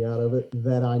busted me out of it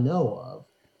that I know of.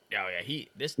 Oh yeah,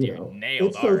 this deer nailed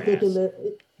it's so our thick ass. in there.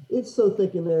 It's so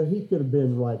thick in there. He could have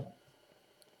been like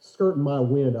skirting my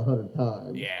wind 100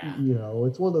 times. Yeah.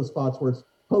 It's one of those spots where it's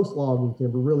post logging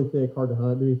timber, really thick, hard to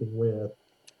hunt, do anything with.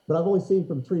 But I've only seen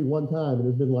from the tree one time, and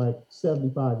it's been like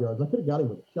 75 yards. I could have got him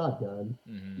with a shotgun,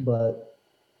 but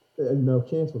no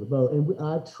chance with a bow. And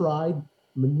I tried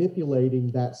manipulating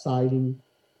that sighting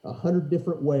 100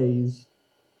 different ways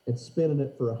and spinning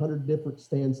it for 100 different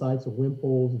stand sites and wind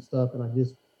poles and stuff, and I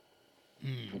just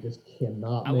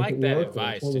cannot. I make like it that work.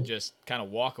 advice to just kind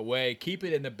of walk away, keep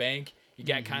it in the bank. You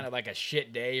got kind of like a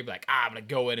shit day, you're like, I'm gonna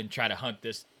go in and try to hunt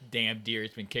this damn deer.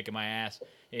 It's been kicking my ass,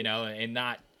 and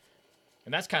not.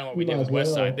 And that's kind of what we did with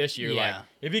Westside this year. Yeah. Like,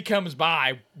 if he comes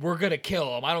by, we're gonna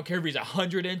kill him. I don't care if he's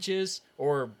 100 inches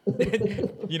or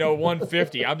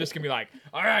 150. I'm just gonna be like,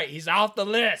 all right, he's off the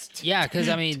list. Yeah, because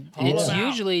I mean, it's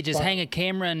usually just hang a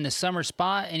camera in the summer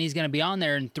spot, and he's gonna be on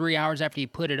there in 3 hours after you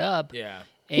put it up. Yeah.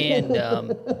 And I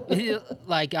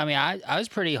was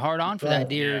pretty hard on for that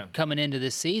deer coming into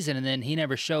this season, and then he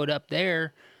never showed up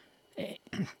there.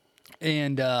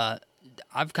 And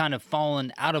I've kind of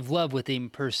fallen out of love with him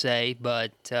per se,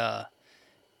 but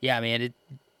it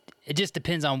just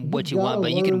depends on what you want.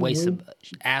 But you can waste an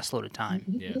assload of time.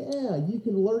 Yeah, you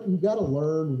can learn. You got to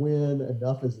learn when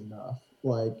enough is enough.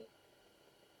 Like,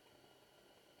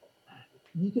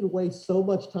 you can waste so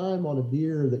much time on a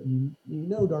deer that you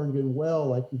know darn good well,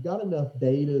 like you've got enough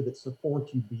data that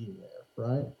supports you being there,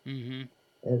 right? Mm-hmm.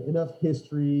 And enough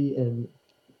history,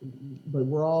 but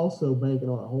we're also banking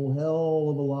on a whole hell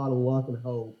of a lot of luck and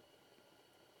hope.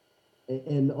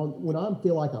 And when I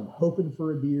feel like I'm hoping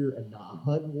for a deer and not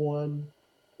hunting one,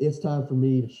 it's time for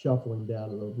me to shuffle him down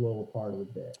to the lower part of the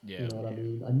deck. Yeah, you know what I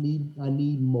mean? I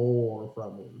need more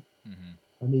from him.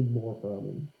 Mm-hmm. I need more from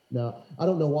him. Now, I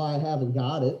don't know why I haven't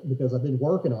got it, because I've been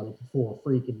working on it for 4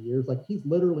 freaking years. Like, he's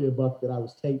literally a buck that I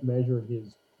was tape measuring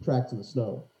his tracks in the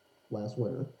snow last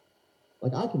winter.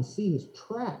 Like, I can see his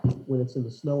track when it's in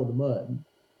the snow and the mud.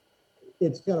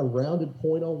 It's got a rounded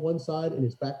point on one side, and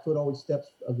his back foot always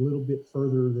steps a little bit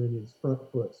further than his front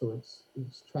foot. So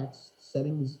his tracks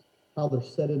settings, how they're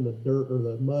set in the dirt or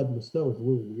the mud and the snow is a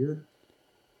little weird.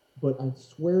 But I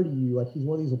swear to you, like, he's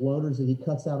one of these loners that he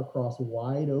cuts out across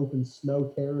wide open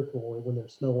snow territory when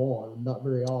there's snow on, not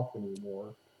very often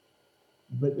anymore.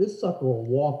 But this sucker will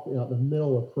walk out in the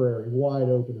middle of prairie, wide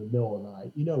open in the middle of the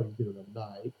night. You know he's doing it at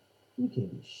night. You can't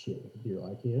do shit with a deer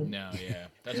like him. No, yeah.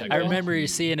 That's I remember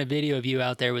seeing a video of you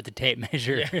out there with the tape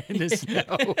measure in the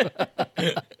snow.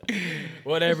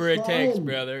 Whatever it takes,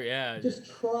 brother. Yeah. Just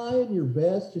trying your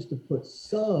best just to put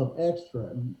some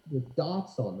extra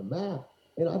dots on the map.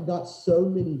 And I've got so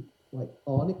many like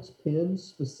onyx pins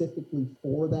specifically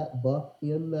for that buck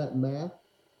in that map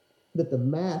that the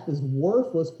map is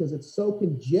worthless because it's so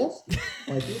congested.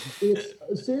 Like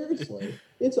it's seriously,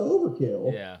 it's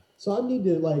overkill. Yeah. So I need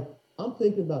to I'm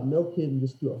thinking about, no kidding,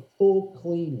 just do a full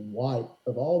clean wipe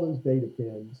of all those data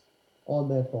pins on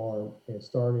that farm and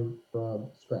starting from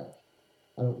scratch.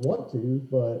 I don't want to,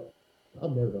 but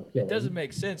I'm never going to kill It doesn't him.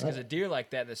 make sense because a deer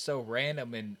like that that's so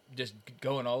random and just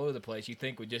going all over the place, you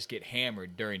think would just get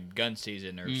hammered during gun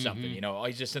season or something. Oh,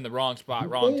 he's just in the wrong spot,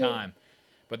 wrong time.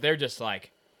 But they're just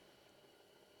like,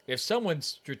 if someone's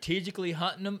strategically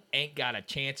hunting them, ain't got a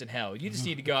chance in hell. You just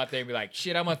need to go out there and be like,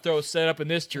 shit, I'm going to throw a setup in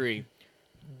this tree.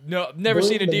 No, never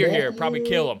seen a deer here. Probably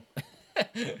kill him.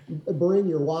 Bring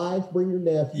your wife, bring your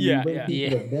nephew, bring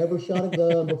people that never shot a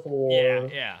gun before.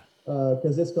 Yeah.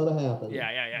 Because it's going to happen.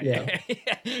 Yeah.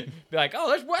 Be like, oh,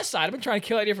 there's Westside. I've been trying to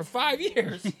kill that deer for 5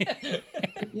 years.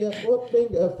 Yeah, well,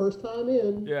 first time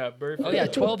in. Yeah, Oh, yeah,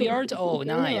 12 yards? Oh,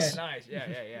 nice. Yeah,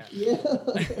 nice. Yeah.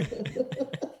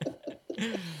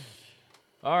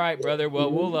 All right, brother.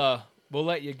 Well, we'll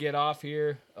let you get off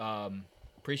here.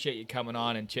 Appreciate you coming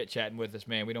on and chit-chatting with us,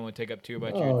 man. We don't want to take up too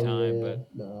much of your time, but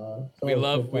we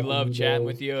love chatting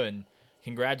with you, and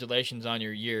congratulations on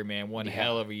your year, man. One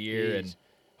hell of a year, and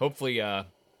hopefully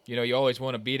you know, you always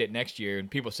want to beat it next year,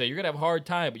 and people say you're gonna have a hard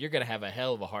time, but you're gonna have a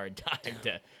hell of a hard time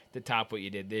to top what you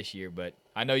did this year. But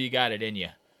I know you got it in you.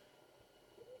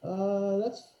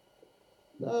 That's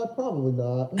probably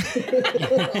not.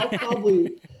 I'll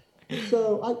probably.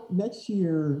 So next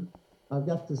year, I've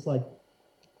got this like,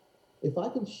 if I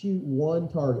can shoot one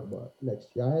target buck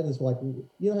next year, I had this like, you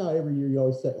know how every year you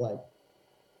always set like,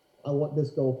 I want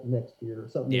this goal for next year or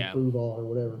something to improve on or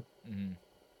whatever. Mm-hmm.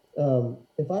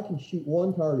 If I can shoot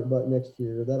one target buck next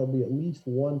year, that'll be at least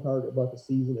one target buck a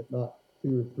season, if not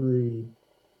 2 or 3.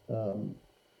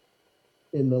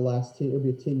 In the last 10, it'll be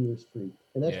a 10-year streak,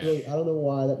 and that's really, I don't know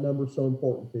why that number's so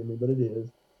important to me, but it is.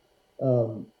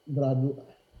 But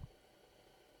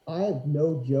I have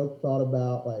no joke thought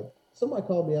about, like, somebody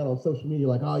called me out on social media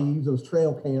like, oh, you use those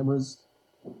trail cameras,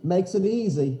 makes it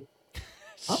easy.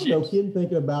 I'm no kidding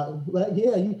thinking about, like,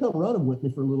 yeah, you come running with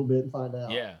me for a little bit and find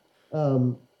out. Yeah.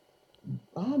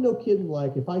 I'm no kidding,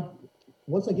 like,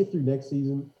 once I get through next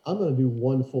season, I'm going to do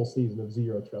one full season of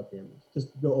 0 trail cameras. Just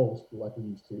go old school like we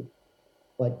used to.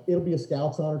 Like, it'll be a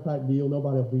Scouts honor type deal.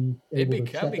 Nobody will be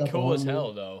That'd be cool as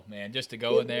hell, though, man, just to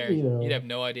go in there. You'd have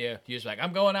no idea. You're just like,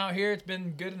 I'm going out here. It's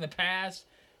been good in the past.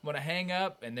 I'm going to hang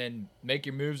up and then make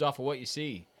your moves off of what you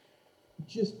see.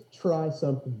 Just try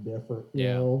something different, you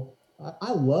know.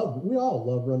 We all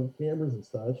love running cameras and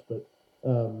such, but,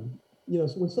 you know,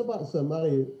 so when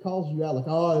somebody calls you out like,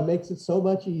 oh, it makes it so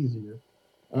much easier.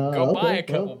 Go buy a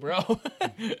couple, bro.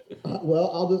 Well,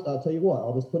 I'll tell you what,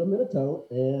 I'll just put them in a tote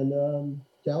and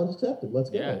challenge accepted. Let's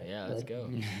go. Yeah, let's go.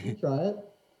 You try it.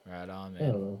 Right on, man. I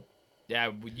don't know.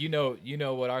 Yeah, you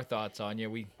know what our thoughts on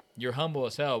you. You're humble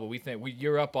as hell, but we think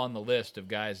you're up on the list of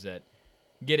guys that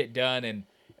get it done. And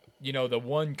you know, the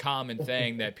one common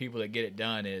thing that people that get it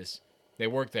done is they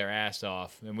work their ass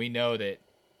off, and we know that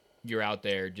you're out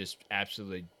there just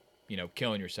absolutely, you know,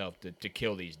 killing yourself to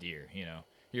kill these deer. You know,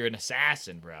 you're an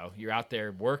assassin, bro. You're out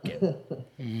there working.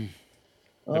 The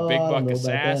big buck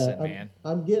assassin, man.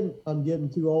 I'm getting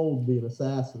too old to be an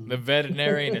assassin. The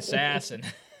veterinarian assassin.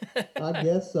 I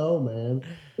guess so, man.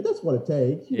 But that's what it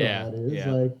takes. You know how it is.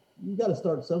 Yeah. Like, you got to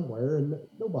start somewhere, and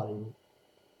nobody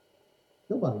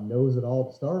knows it all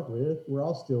to start with. We're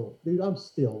all still, dude. I'm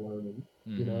still learning.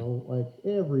 You know, like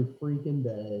every freaking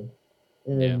day,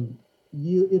 and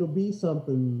it'll be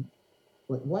something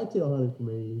like whitetail hunting for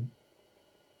me.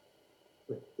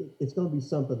 It's going to be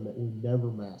something that we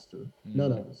never master.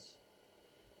 None of us.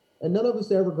 And none of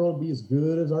us ever going to be as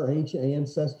good as our ancient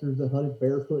ancestors that hunted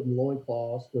barefoot in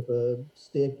loincloths with a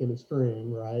stick and a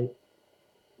string, right?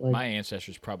 Like, my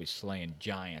ancestors probably slaying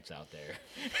giants out there.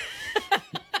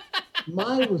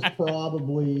 Mine was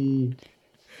probably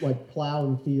like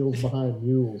plowing fields behind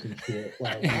mules and shit.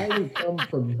 Like, I didn't come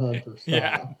from hunter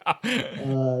style.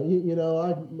 Yeah. You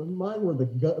know, mine were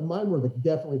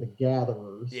definitely the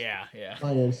gatherers. Yeah.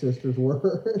 My ancestors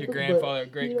were. Your grandfather,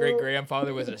 great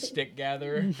grandfather was a stick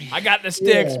gatherer. I got the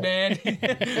sticks, man.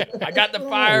 I got the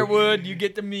firewood. You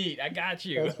get the meat. I got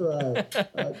you. That's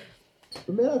right.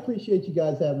 But man, I appreciate you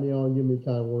guys having me on and giving me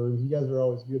kind words. You guys are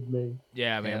always good to me.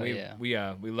 Yeah, man. We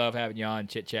love having you on,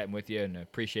 chit chatting with you, and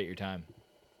appreciate your time.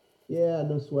 Yeah,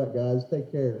 no sweat, guys.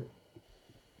 Take care.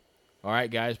 All right,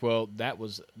 guys. Well, that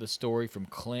was the story from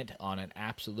Clint on an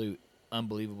absolute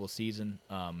unbelievable season.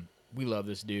 We love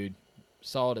this dude.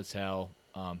 Solid as hell.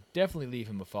 Definitely leave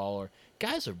him a follower.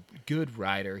 Guy's a good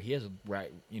writer. He has a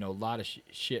lot of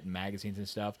shit in magazines and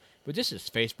stuff. But just his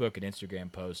Facebook and Instagram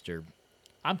posts are.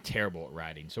 I'm terrible at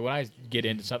writing. So when I get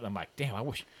into something, I'm like, damn, I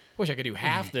wish I could do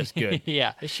half this good.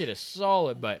 Yeah. This shit is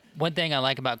solid. But one thing I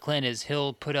like about Clint is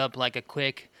he'll put up like a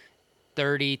quick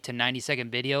 30 to 90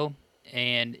 second video,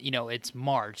 and you know it's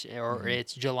March or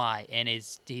it's July, and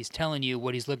he's telling you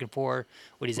what he's looking for,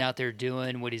 what he's out there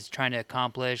doing, what he's trying to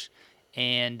accomplish,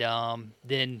 and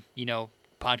then you know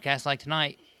podcasts like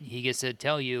tonight, he gets to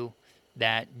tell you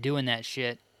that doing that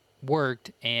shit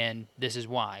worked, and this is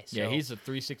why. So, yeah, he's a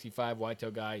 365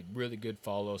 whitetail guy, really good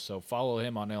follow. So follow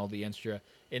him on all the Instagram,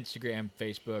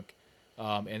 Facebook.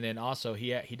 And then also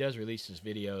he does release his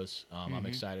videos. I'm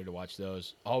excited to watch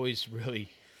those. Always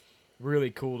really, really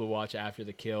cool to watch after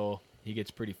the kill. He gets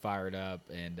pretty fired up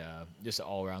and just an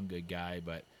all-around good guy.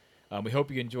 But we hope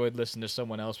you enjoyed listening to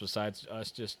someone else besides us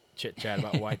just chit-chat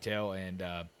about whitetail. And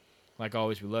like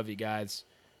always, we love you guys.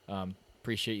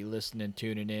 Appreciate you listening,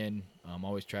 tuning in.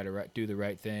 Always try to do the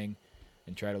right thing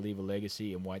and try to leave a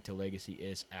legacy, and Whitetail Legacy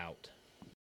is out.